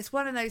Blues, it's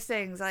one of those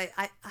things I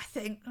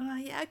think,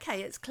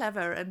 okay, it's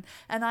clever, and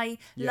I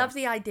love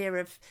the idea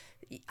of,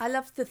 I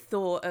love the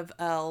thought of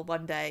Earl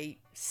one day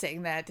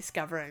sitting there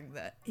discovering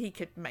that he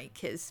could make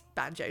his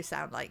banjo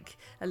sound like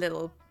a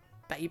little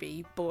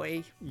baby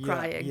boy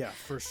crying. Yeah,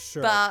 for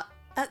sure. But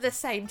at the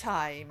same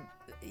time,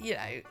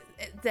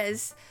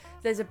 there's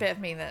a bit of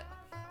me that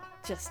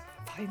just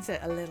finds it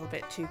a little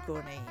bit too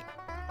corny.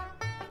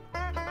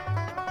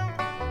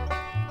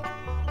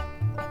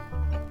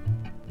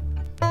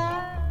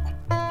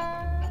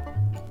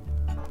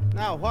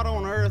 Now, what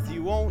on earth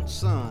you want,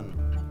 son?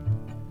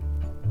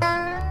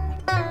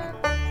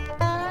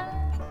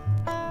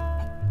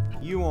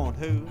 You want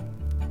who?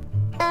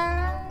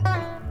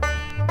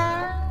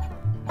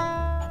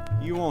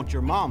 You want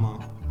your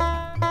mama?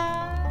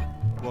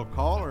 Well,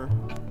 call her.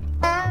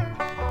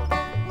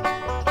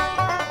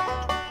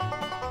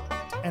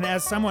 And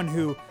as someone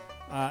who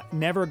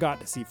never got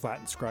to see Flatt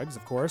and Scruggs,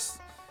 of course,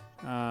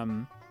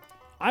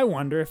 I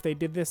wonder if they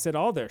did this at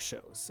all their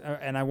shows,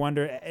 and I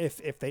wonder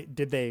if they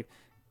did they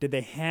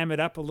ham it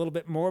up a little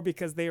bit more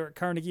because they were at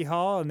Carnegie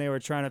Hall and they were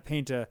trying to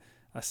paint a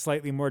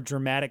slightly more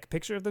dramatic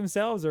picture of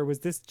themselves, or was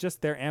this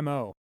just their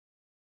MO?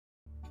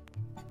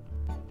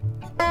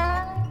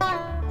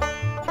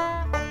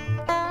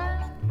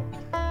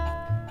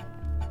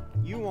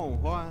 You want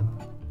what?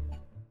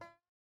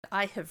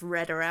 I have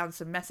read around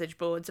some message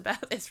boards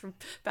about this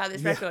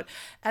record,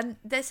 and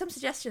there's some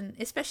suggestion,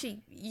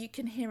 especially you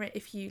can hear it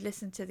if you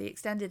listen to the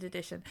extended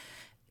edition.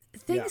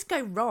 Things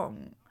go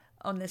wrong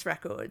on this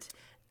record.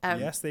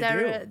 Yes, they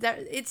do.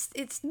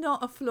 It's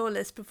not a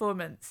flawless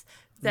performance.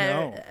 There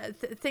are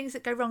things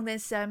that go wrong.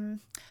 There's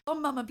on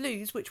Mama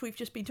Blues, which we've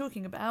just been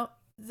talking about,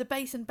 the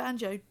bass and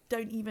banjo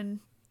don't even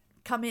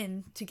come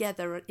in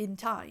together in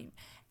time.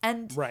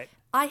 And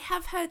I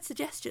have heard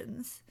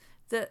suggestions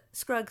that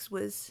Scruggs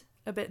was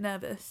a bit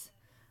nervous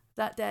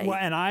that day. Well,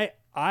 and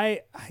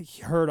I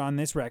heard on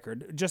this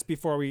record, just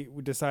before we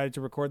decided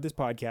to record this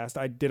podcast,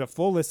 I did a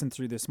full listen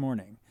through this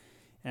morning,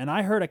 and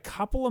I heard a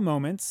couple of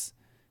moments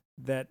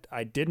that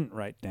I didn't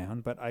write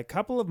down, but a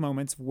couple of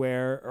moments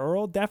where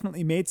Earl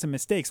definitely made some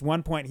mistakes.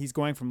 One point, he's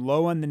going from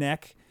low on the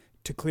neck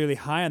to clearly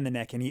high on the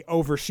neck, and he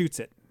overshoots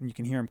it, and you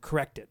can hear him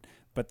correct it.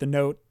 But the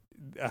note,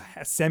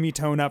 a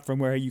semitone up from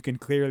where you can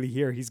clearly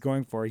hear he's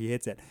going for, he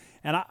hits it.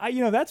 And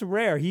I that's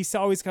rare. He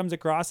always comes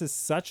across as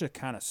such a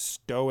kind of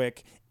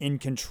stoic, in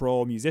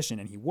control musician,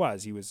 and he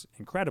was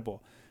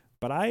incredible.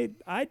 But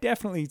I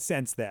definitely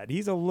sense that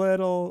he's a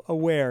little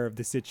aware of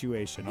the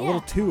situation, a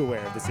little too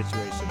aware of the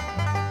situation.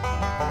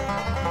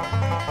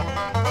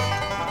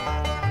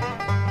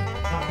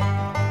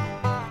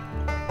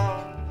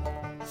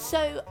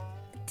 So,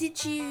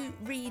 did you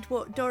read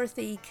what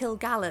Dorothy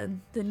Kilgallen,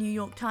 the New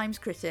York Times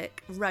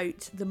critic,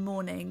 wrote the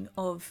morning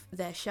of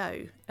their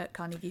show at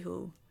Carnegie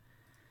Hall?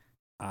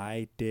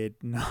 I did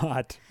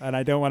not, and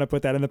I don't want to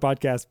put that in the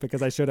podcast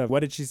because I should have.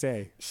 What did she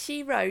say?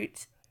 She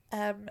wrote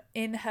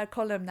in her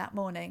column that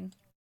morning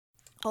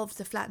of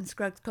the Flatt and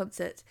Scruggs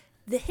concert,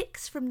 "The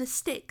Hicks from the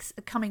Sticks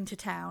are coming to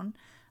town.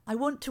 I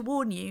want to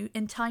warn you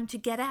in time to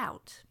get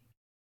out."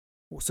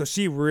 So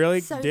she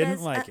really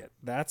didn't like it.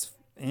 That's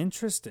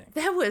interesting.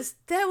 There was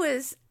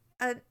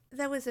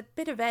a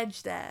bit of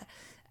edge there,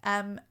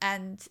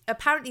 and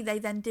apparently they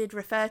then did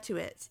refer to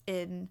it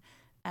in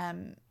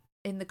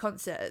in the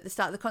concert, at the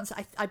start of the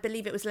concert, I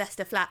believe it was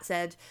Lester Flatt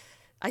said,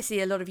 "I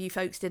see a lot of you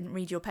folks didn't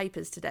read your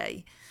papers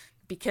today,"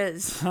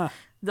 because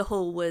the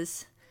hall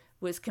was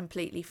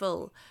completely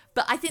full.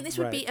 But I think this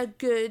would be a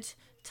good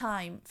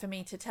time for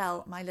me to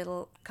tell my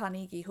little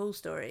Carnegie Hall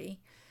story,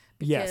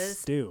 because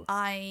Yes, do.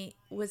 I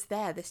was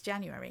there this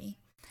January,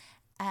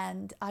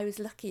 and I was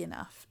lucky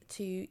enough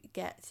to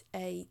get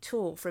a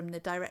tour from the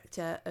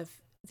director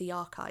of the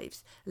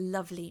archives, a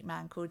lovely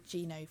man called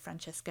Gino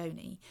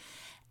Francesconi,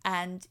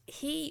 and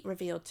he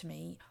revealed to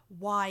me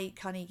why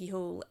Carnegie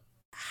Hall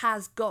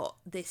has got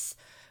this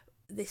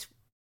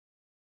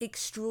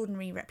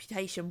extraordinary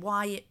reputation,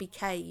 why it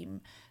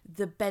became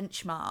the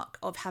benchmark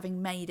of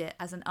having made it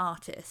as an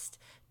artist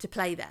to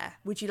play there.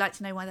 Would you like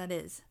to know why that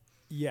is?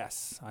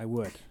 Yes, I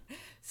would.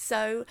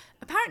 So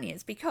apparently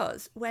it's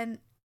because when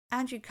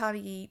Andrew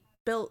Carnegie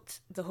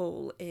built the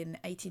hall in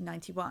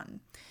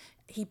 1891,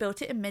 he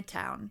built it in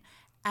Midtown,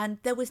 and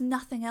there was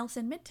nothing else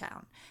in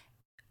Midtown.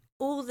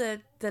 All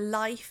the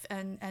life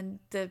and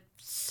the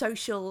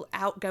social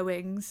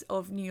outgoings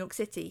of New York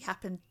City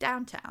happened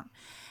downtown.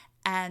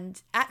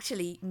 And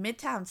actually,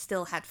 Midtown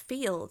still had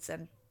fields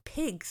and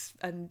pigs,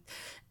 and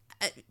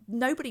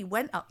nobody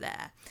went up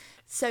there.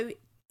 So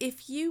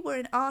if you were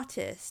an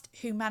artist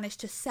who managed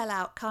to sell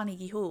out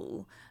Carnegie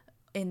Hall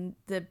in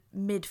the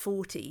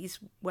mid-40s,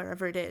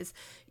 wherever it is,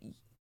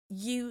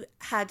 you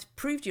had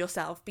proved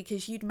yourself,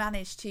 because you'd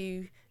managed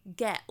to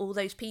get all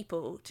those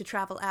people to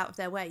travel out of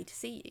their way to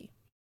see you.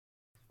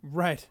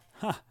 Right.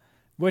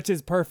 Which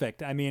is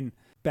perfect. I mean,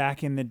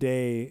 back in the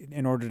day,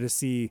 in order to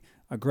see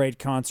a great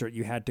concert,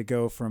 you had to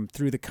go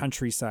through the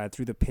countryside,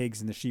 through the pigs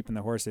and the sheep and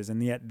the horses.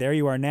 And yet there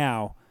you are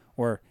now,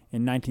 or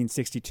in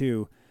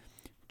 1962,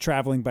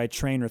 traveling by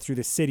train or through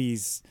the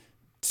city's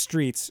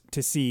streets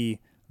to see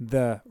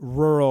the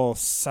rural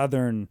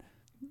southern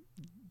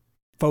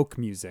folk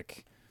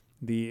music.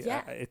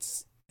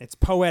 It's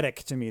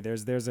poetic to me.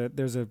 There's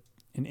an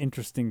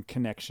interesting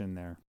connection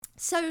there.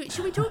 So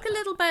should we talk a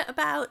little bit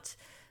about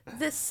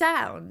the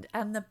sound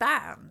and the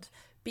band?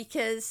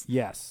 Because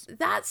yes,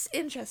 that's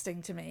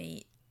interesting to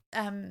me.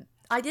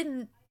 I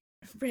didn't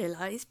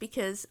realise,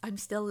 because I'm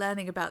still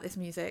learning about this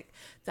music,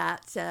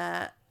 that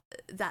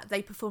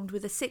they performed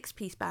with a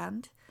 6-piece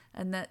band,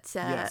 and that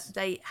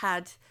they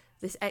had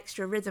this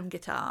extra rhythm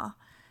guitar.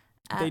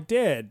 They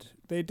did.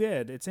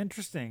 It's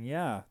interesting.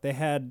 Yeah, they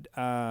had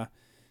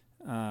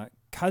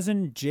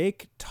cousin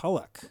Jake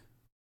Tulloch.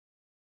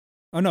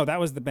 Oh no,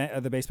 that was the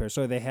bass player.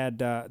 So they had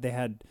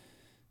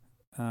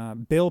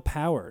Bill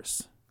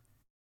Powers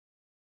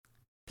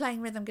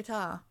playing rhythm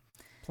guitar.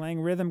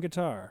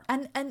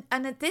 And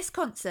at this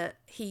concert,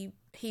 he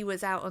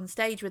was out on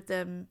stage with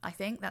them, I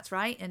think that's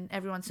right, and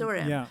everyone saw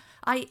him. Yeah.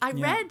 I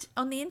read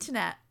on the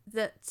internet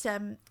that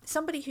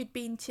somebody who'd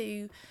been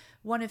to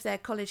one of their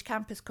college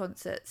campus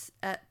concerts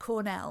at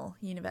Cornell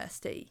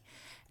University,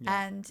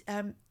 and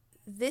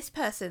this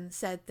person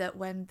said that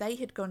when they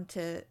had gone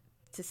to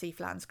see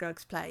Flatt and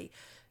Scruggs play,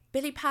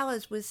 Billy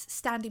Powers was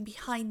standing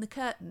behind the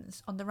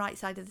curtains on the right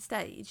side of the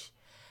stage,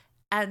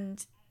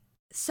 and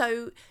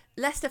so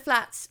Lester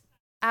Flatt's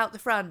out the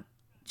front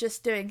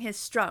just doing his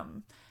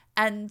strum,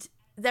 and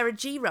there are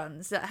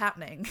G-runs that are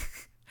happening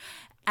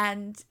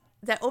and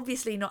they're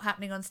obviously not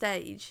happening on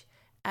stage,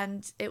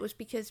 and it was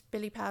because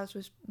Billy Powers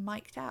was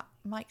mic'd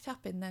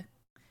up in the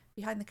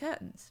behind the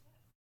curtains.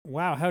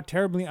 Wow, how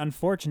terribly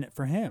unfortunate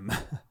for him.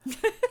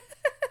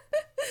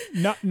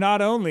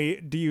 Not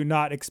only do you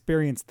not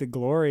experience the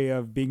glory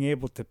of being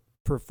able to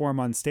perform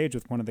on stage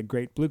with one of the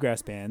great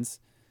bluegrass bands,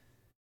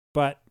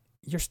 but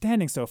you're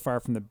standing so far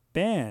from the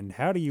band.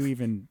 How do you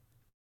even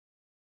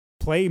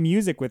play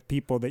music with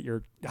people that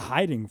you're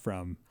hiding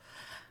from?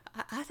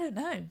 I don't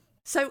know.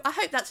 So I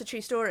hope that's a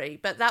true story,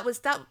 but that was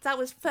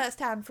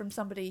firsthand from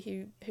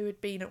somebody who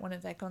had been at one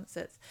of their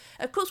concerts.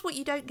 Of course, what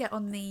you don't get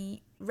on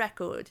the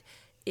record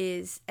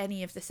is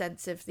any of the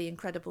sense of the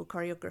incredible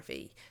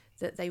choreography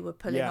that they were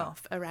pulling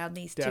off around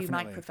these two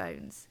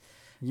microphones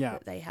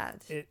that they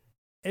had.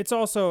 It's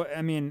also,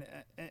 I mean,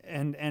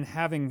 and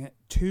having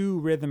two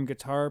rhythm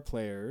guitar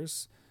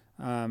players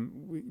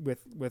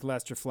with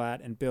Lester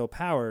Flatt and Bill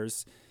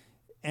Powers,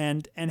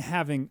 and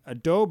having a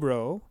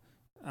dobro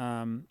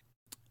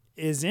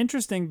is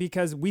interesting,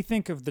 because we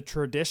think of the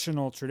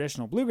traditional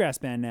bluegrass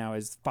band now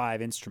as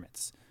 5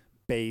 instruments: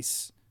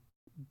 bass,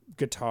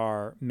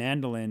 guitar,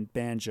 mandolin,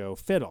 banjo,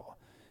 fiddle.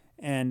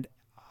 And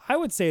I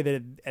would say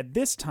that at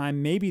this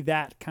time, maybe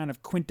that kind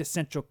of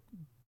quintessential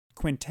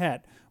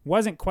quintet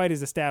wasn't quite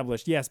as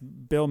established. Yes,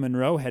 Bill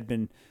Monroe had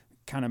been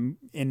kind of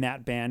in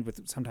that band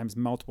with sometimes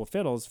multiple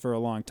fiddles for a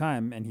long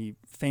time, and he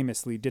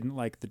famously didn't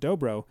like the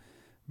dobro.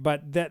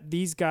 But that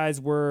these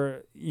guys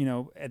were,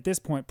 at this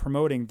point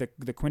promoting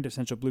the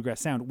quintessential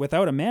bluegrass sound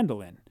without a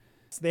mandolin.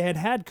 So they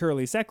had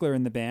Curly Seckler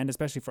in the band,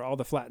 especially for all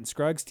the Flatt and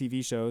Scruggs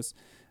TV shows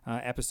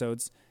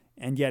episodes,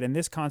 and yet in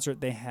this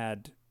concert they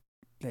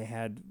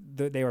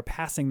were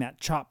passing that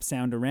chop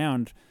sound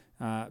around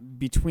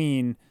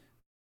between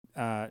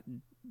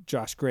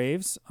Josh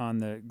Graves on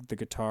the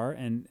guitar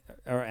and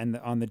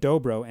on the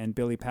dobro, and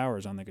Billy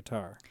Powers on the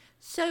guitar.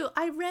 So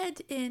I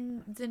read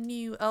in the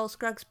new Earl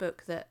Scruggs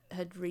book that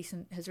has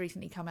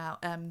recently come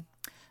out,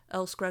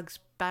 Earl Scruggs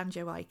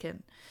Banjo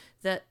Icon,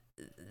 that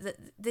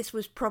this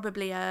was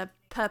probably a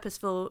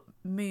purposeful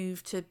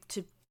move to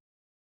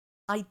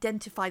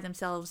identify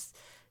themselves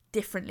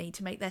differently,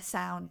 to make their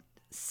sound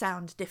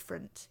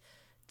different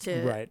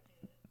to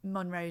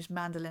Monroe's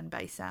mandolin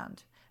bass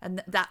sound,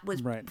 and that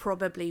was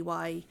probably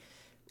why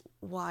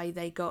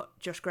they got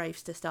Josh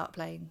Graves to start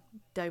playing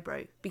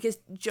dobro, because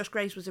Josh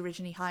Graves was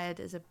originally hired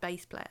as a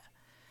bass player.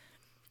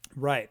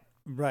 Right.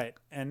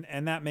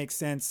 And that makes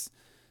sense,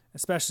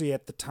 especially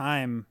at the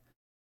time.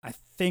 I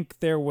think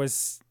there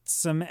was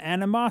some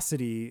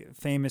animosity,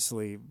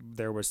 famously,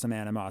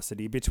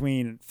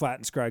 between Flatt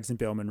and Scruggs and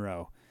Bill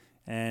Monroe.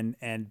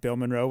 And Bill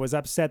Monroe was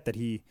upset that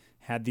he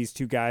had these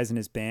two guys in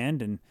his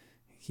band, and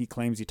he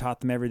claims he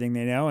taught them everything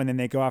they know, and then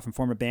they go off and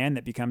form a band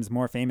that becomes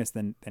more famous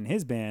than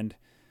his band.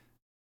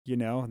 You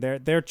know,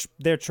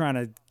 they're trying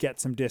to get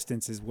some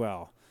distance as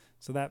well.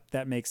 So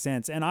that makes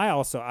sense. And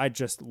I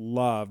just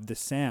love the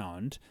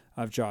sound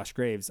of Josh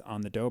Graves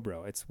on the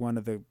dobro. It's one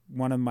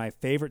of my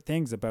favorite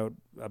things about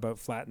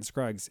Flatt and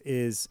Scruggs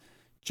is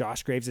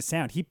Josh Graves'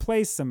 sound. He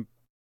plays some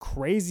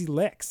crazy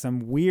licks,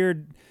 some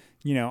weird,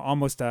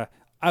 almost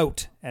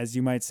out, as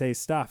you might say,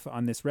 stuff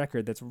on this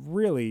record that's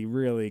really,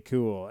 really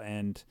cool.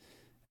 And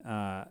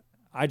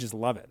I just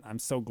love it. I'm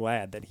so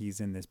glad that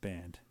he's in this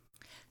band.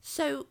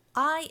 So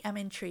I am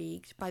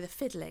intrigued by the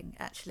fiddling,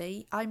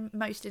 actually. I'm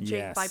most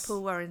intrigued by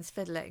Paul Warren's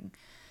fiddling.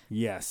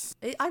 Yes.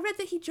 I read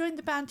that he joined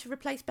the band to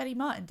replace Benny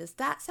Martin. Does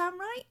that sound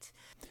right?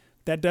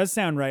 That does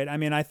sound right. I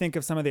mean, I think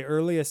of some of the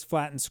earliest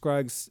Flatt and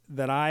Scruggs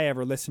that I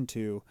ever listened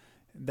to,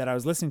 that I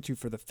was listening to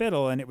for the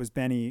fiddle, and it was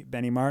Benny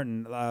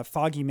Martin.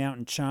 Foggy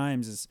Mountain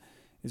Chimes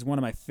is one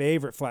of my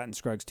favorite Flatt and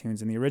Scruggs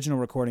tunes, and the original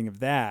recording of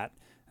that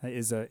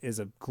is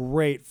a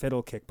great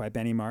fiddle kick by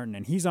Benny Martin,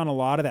 and he's on a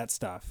lot of that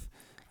stuff.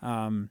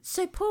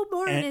 So Paul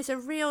Warren is a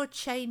real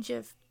change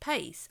of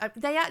pace. I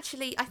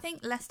think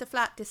Lester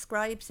Flatt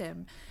describes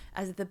him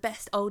as the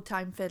best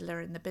old-time fiddler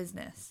in the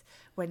business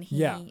when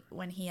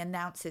he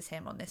announces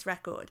him on this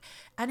record.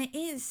 And it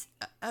is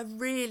a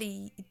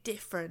really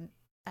different,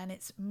 and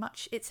it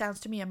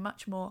sounds to me a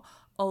much more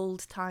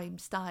old-time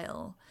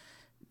style.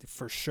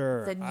 For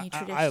sure. Than you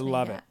traditionally I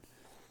love get. it.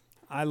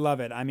 I love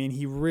it. I mean,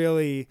 he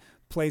really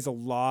plays a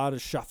lot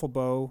of shuffle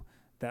bow,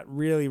 that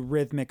really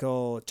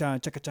rhythmical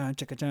and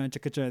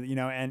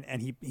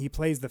he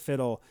plays the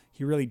fiddle.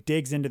 He really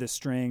digs into the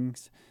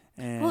strings.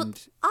 And well,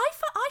 I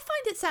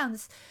find it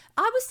sounds,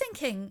 I was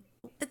thinking,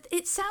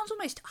 it sounds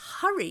almost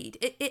hurried.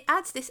 It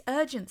adds this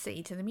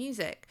urgency to the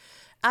music.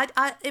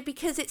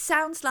 Because it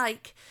sounds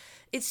like,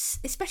 it's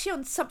especially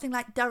on something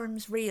like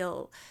Durham's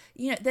Reel,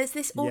 there's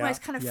this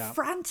almost kind of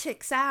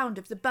frantic sound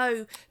of the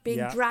bow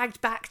being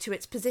dragged back to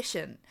its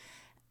position.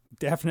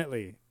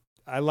 Definitely.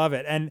 I love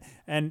it. And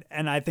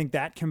I think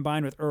that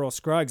combined with Earl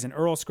Scruggs, and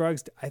Earl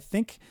Scruggs, I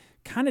think,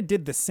 kind of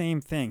did the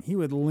same thing. He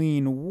would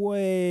lean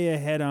way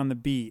ahead on the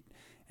beat.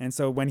 And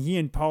so when he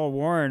and Paul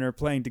Warren are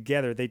playing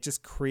together, they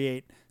just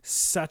create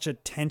such a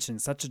tension,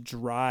 such a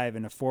drive,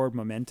 and a forward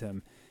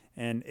momentum.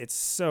 And it's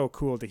so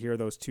cool to hear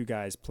those two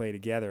guys play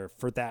together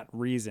for that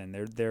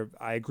reason.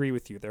 I agree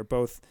with you. They're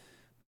both,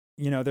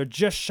 they're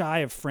just shy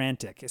of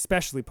frantic,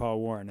 especially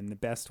Paul Warren, in the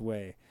best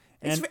way.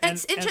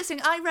 It's interesting.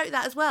 I wrote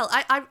that as well.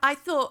 I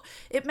thought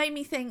it made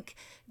me think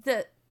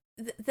that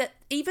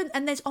even,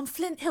 and there's on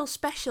Flint Hill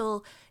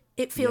Special,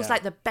 it feels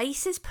like the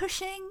bass is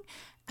pushing,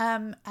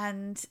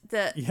 and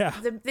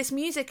this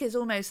music is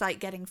almost like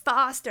getting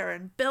faster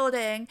and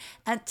building,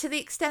 and to the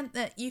extent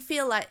that you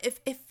feel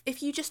like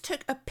if you just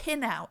took a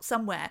pin out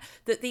somewhere,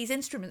 that these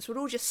instruments would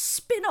all just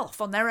spin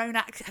off on their own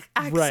axis,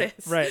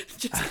 right,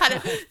 just kind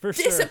of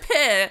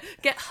disappear,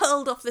 get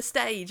hurled off the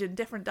stage in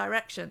different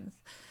directions.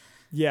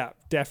 Yeah,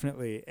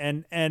 definitely.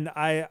 And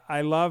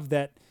I love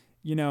that,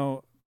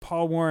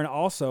 Paul Warren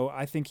also,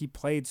 I think he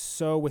played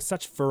with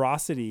such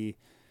ferocity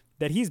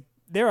that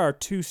there are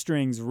two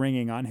strings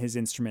ringing on his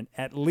instrument,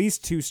 at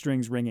least two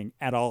strings ringing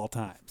at all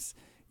times.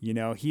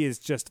 He is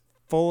just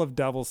full of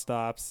double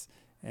stops,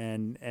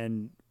 and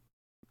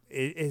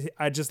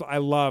I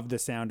love the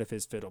sound of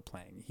his fiddle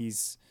playing.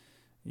 He's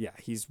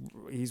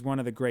one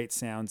of the great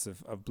sounds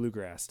of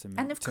bluegrass to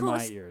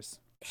my ears.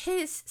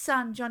 His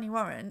son, Johnny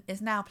Warren, is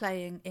now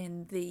playing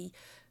in the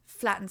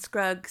Flatt and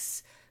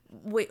Scruggs.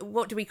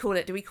 What do we call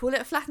it? Do we call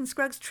it a Flatt and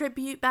Scruggs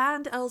tribute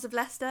band, Earls of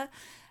Leicester?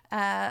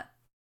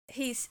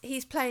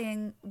 He's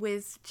playing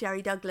with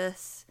Jerry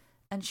Douglas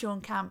and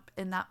Sean Camp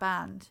in that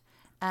band.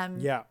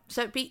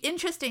 So it'd be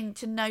interesting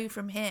to know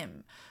from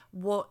him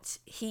what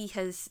he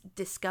has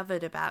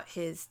discovered about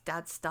his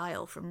dad's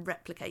style from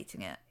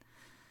replicating it.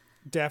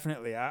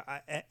 Definitely.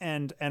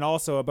 And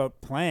also about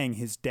playing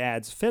his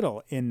dad's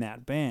fiddle in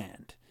that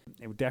band.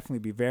 It would definitely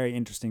be very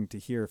interesting to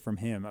hear from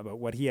him about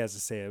what he has to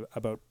say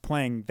about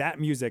playing that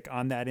music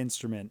on that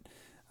instrument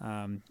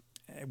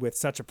with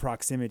such a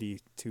proximity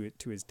to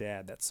his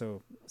dad. That's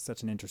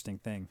such an interesting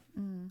thing.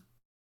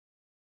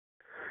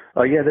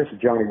 Yeah, this is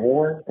Johnny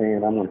Warren,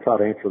 and I'm going to try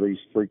to answer these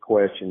 3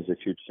 questions that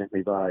you'd sent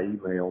me via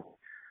email.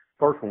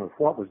 First one was,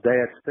 what was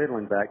Dad's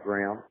fiddling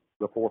background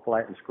before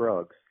Flatt and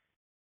Scruggs?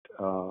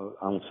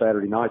 On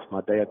Saturday nights,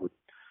 my dad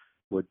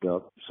would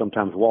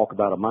sometimes walk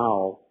about a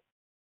mile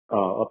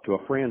up to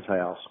a friend's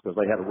house because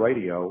they had a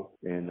radio,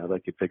 and they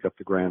could pick up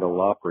the Grand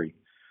Ole Opry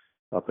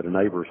up at a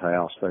neighbor's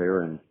house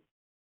there. And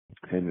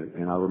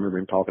I remember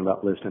him talking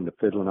about listening to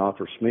Fiddling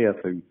Arthur Smith,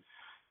 who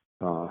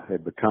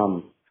had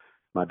become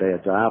my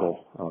dad's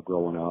idol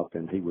growing up,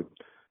 and he would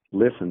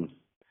listen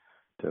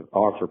to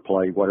Arthur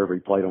play whatever he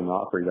played on the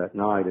Opry that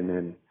night, and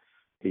then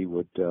he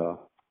would,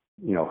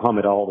 hum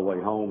it all the way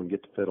home and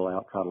get the fiddle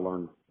out, try to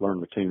learn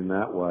the tune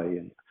that way.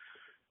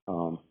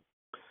 And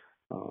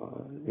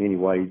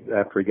anyway,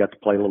 after he got to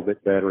play a little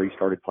bit better, he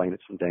started playing at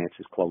some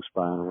dances close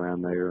by and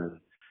around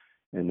there.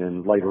 And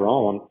then later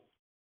on,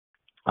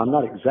 I'm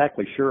not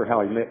exactly sure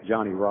how he met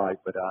Johnny Wright,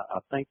 but I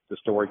think the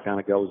story kind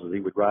of goes that he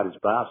would ride his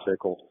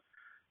bicycle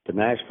to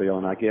Nashville,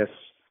 and I guess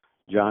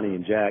Johnny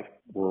and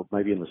Jack were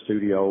maybe in the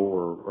studio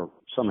or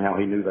somehow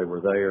he knew they were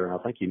there, and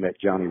I think he met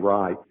Johnny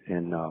Wright,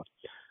 and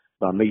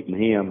by meeting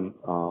him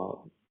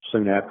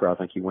soon after, I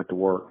think he went to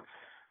work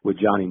with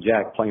Johnny and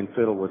Jack playing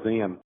fiddle with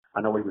them.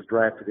 I know he was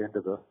drafted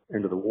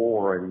into the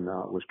war and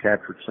was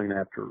captured soon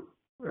after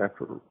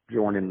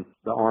joining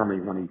the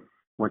army when he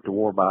went to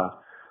war by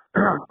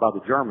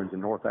the Germans in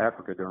North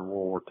Africa during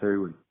World War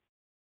II,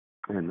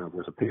 and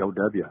was a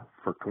POW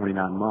for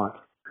 29 months.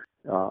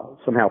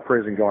 Somehow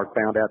prison guard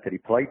found out that he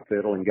played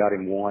fiddle and got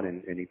him one,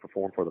 and he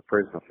performed for the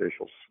prison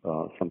officials,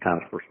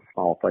 sometimes for some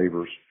small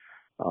favors.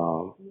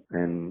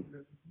 And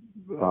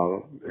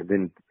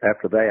then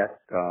after that,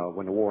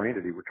 when the war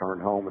ended, he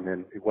returned home, and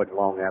then it wasn't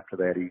long after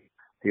that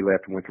he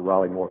left and went to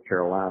Raleigh, North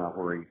Carolina,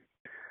 where he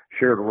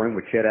shared a room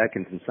with Chet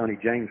Atkins and Sonny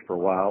James for a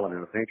while, and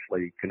then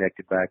eventually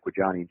connected back with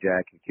Johnny and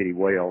Jack and Kitty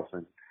Wells.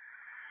 And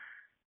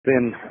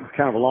then,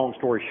 kind of a long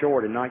story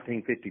short, in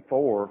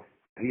 1954,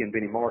 he and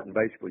Benny Martin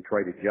basically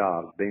traded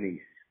jobs.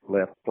 Benny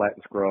left Flatt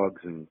and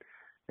Scruggs, and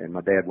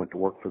my dad went to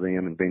work for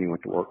them, and Benny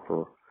went to work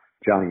for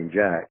Johnny and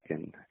Jack.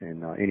 And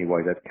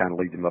anyway, that kind of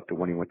leads him up to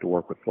when he went to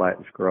work with Flatt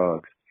and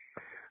Scruggs.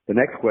 The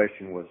next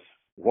question was,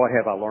 what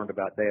have I learned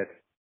about Dad's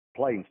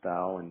playing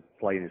style and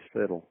playing his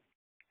fiddle?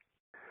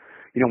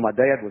 My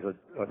dad was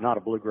not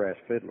a bluegrass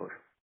fiddler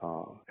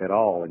at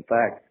all. In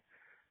fact,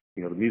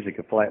 the music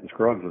of Flatt and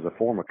Scruggs was a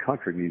form of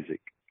country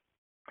music,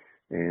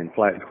 and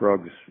Flatt and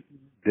Scruggs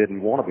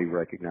didn't want to be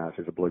recognized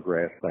as a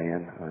bluegrass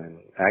band, and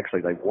actually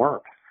they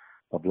weren't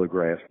a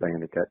bluegrass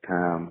band at that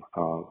time.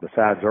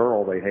 Besides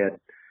Earl, they had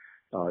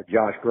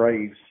Josh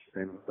Graves,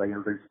 and they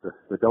introduced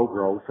the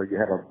dobro, so you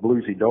had a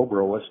bluesy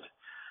dobroist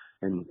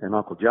and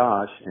Uncle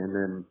Josh, and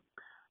then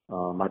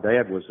my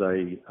dad was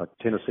a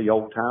Tennessee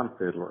old-time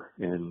fiddler,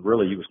 and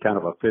really he was kind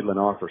of a fiddling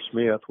Arthur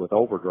Smith with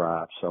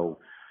overdrive, so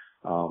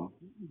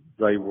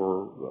they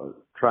were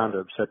trying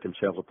to set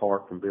themselves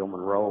apart from Bill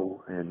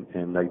Monroe,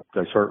 and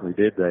they certainly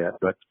did that.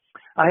 But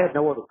I had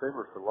no other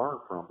fiddlers to learn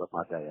from but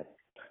my dad.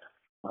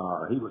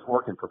 He was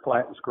working for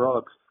Flatt and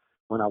Scruggs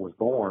when I was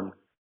born,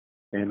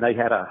 and they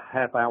had a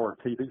half-hour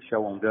TV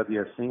show on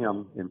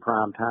WSM in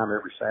prime time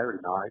every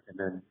Saturday night, and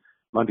then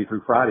Monday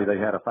through Friday they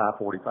had a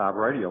 5:45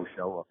 radio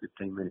show,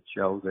 a 15-minute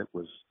show that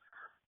was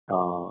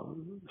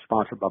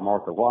sponsored by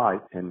Martha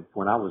White. And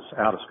when I was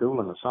out of school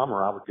in the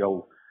summer, I would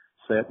go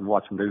sit and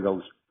watch them do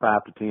those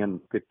 5 to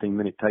 10,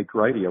 15-minute taped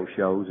radio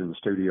shows in the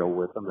studio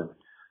with them,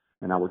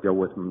 and I would go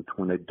with them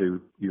when they'd do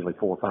usually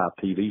 4 or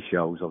 5 TV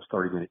shows, those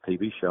 30-minute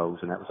TV shows,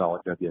 and that was all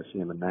at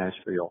WSM in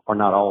Nashville. Or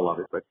not all of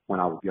it, but when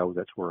I would go,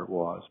 that's where it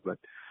was. But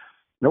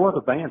no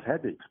other bands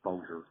had the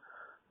exposure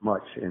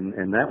much, and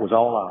that was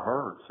all I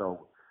heard.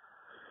 So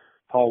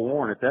Paul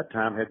Warren at that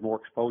time had more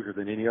exposure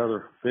than any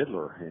other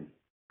fiddler, and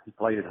he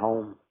played at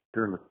home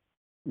during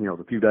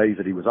the few days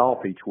that he was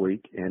off each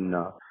week, and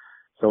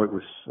so it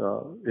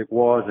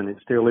was, and it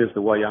still is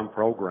the way I'm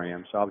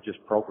programmed. So I was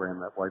just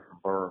programmed that way from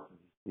birth.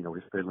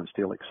 His fiddling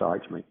still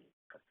excites me.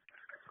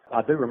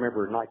 I do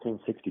remember in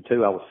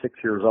 1962, I was 6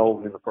 years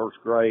old in the first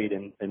grade,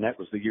 and that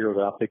was the year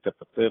that I picked up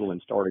the fiddle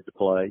and started to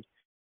play.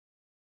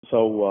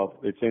 So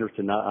it's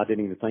interesting. I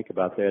didn't even think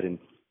about that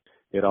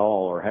at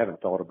all, or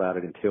haven't thought about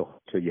it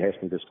until you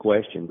asked me this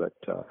question. But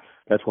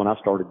that's when I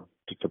started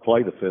to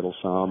play the fiddle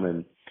some.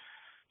 And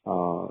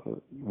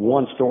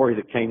one story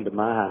that came to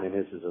mind, and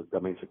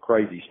it's a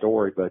crazy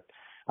story, but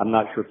I'm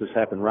not sure if this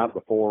happened right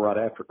before or right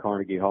after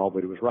Carnegie Hall,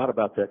 but it was right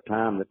about that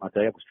time that my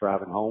dad was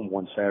driving home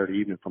one Saturday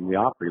evening from the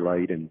Opry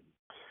late, and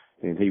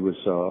he was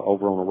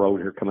over on the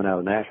road here coming out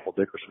of Nashville,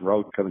 Dickerson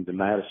Road, coming to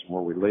Madison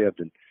where we lived,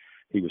 and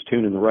he was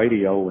tuning the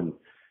radio and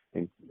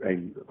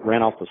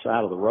ran off the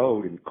side of the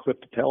road and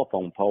clipped a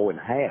telephone pole in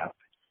half,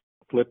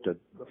 flipped a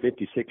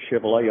 56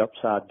 Chevrolet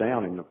upside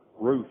down in the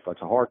roof.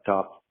 That's a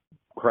hardtop,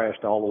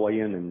 crashed all the way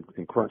in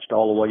and crunched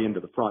all the way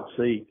into the front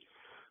seat.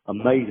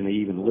 Amazing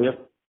he even lived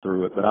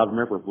through it. But I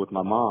remember with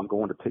my mom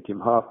going to pick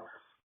him up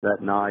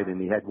that night, and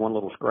he had one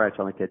little scratch.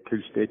 I think he had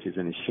 2 stitches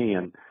in his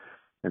shin,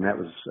 and that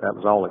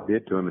was all it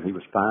did to him, and he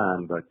was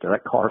fine. But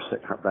that car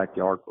sat in our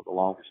backyard for the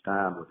longest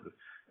time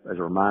as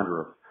a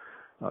reminder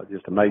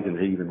just amazing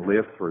he even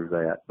lived through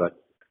that. But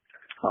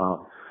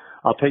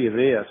I'll tell you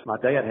this, my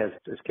dad has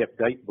kept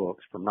date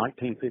books from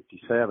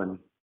 1957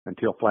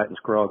 until Flatt and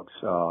Scruggs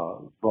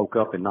broke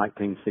up in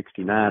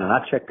 1969, and I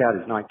checked out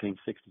his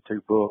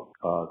 1962 book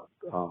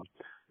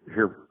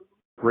here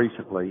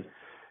recently,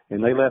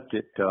 and they left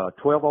at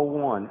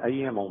 12:01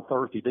 a.m. on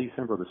Thursday,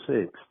 December the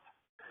 6th,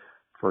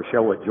 for a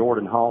show at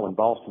Jordan Hall in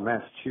Boston,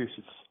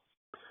 Massachusetts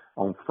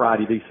on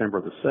Friday,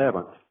 December the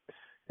 7th.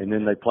 And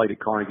then they played at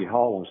Carnegie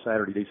Hall on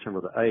Saturday,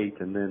 December the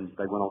 8th, and then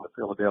they went on to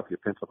Philadelphia,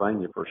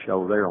 Pennsylvania for a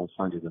show there on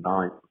Sunday the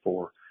 9th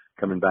before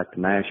coming back to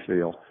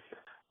Nashville.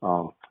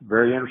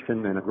 Very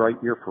interesting and a great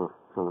year for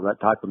that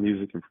type of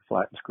music and for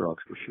Flatt and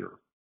Scruggs for sure.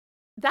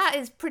 That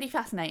is pretty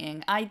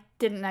fascinating. I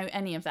didn't know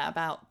any of that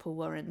about Paul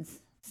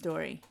Warren's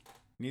story.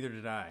 Neither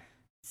did I.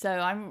 So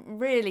I'm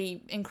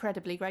really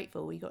incredibly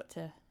grateful we got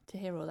to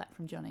hear all that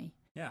from Johnny.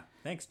 Yeah,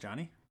 thanks,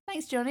 Johnny.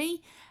 Thanks,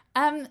 Johnny.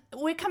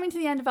 We're coming to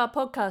the end of our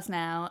podcast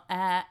now,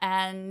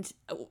 and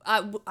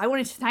I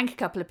wanted to thank a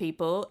couple of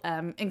people,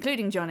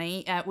 including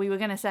Johnny. We were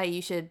going to say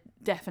you should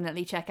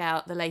definitely check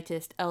out the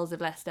latest Earls of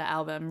Lester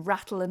album,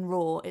 Rattle and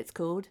Roar, it's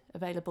called,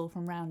 available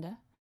from Rounder.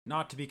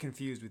 Not to be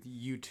confused with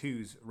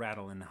U2's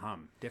Rattle and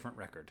Hum. Different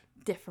record.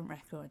 Different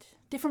record.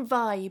 Different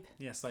vibe.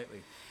 Yeah,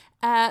 slightly.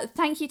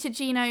 Thank you to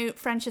Gino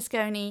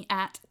Francesconi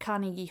at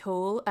Carnegie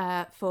Hall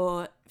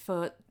for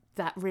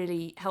that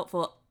really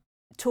helpful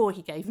tour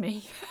he gave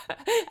me,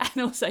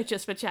 and also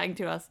just for chatting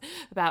to us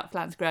about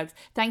Flatt and Scruggs.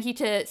 Thank you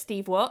to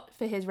Steve Watt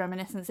for his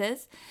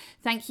reminiscences.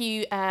 Thank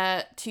you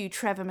to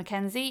Trevor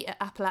Mackenzie at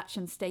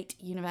Appalachian State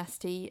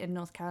University in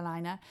North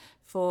Carolina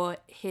for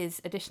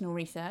his additional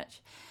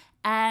research.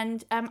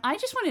 And I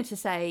just wanted to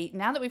say,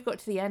 now that we've got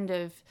to the end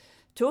of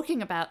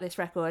talking about this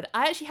record,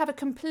 I actually have a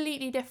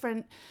completely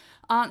different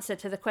answer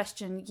to the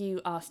question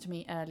you asked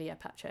me earlier,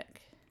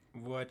 Patrick.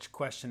 Which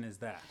question is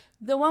that?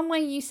 The one where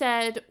you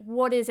said,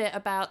 what is it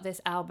about this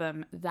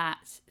album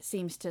that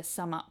seems to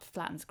sum up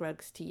Flatt and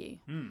Scruggs to you?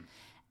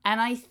 And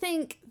I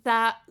think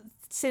that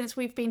since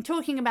we've been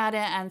talking about it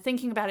and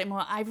thinking about it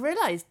more, I've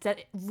realised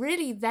that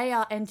really they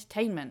are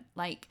entertainment.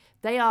 Like,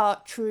 they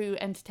are true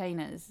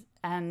entertainers.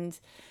 And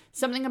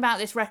something about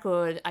this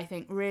record, I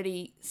think,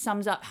 really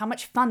sums up how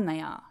much fun they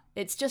are.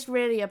 It's just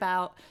really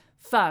about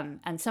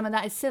fun. And some of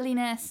that is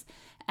silliness,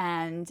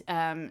 and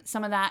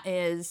some of that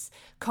is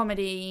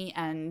comedy,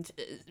 and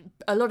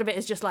a lot of it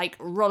is just like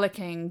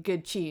rollicking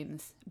good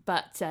tunes,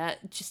 but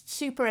just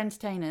super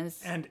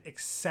entertainers. And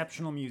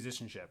exceptional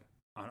musicianship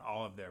on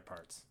all of their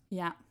parts.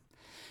 Yeah.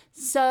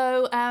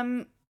 So,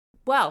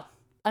 well,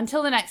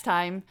 until the next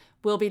time,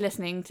 we'll be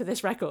listening to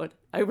this record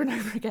over and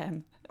over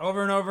again.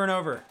 Over and over and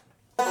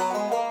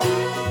over.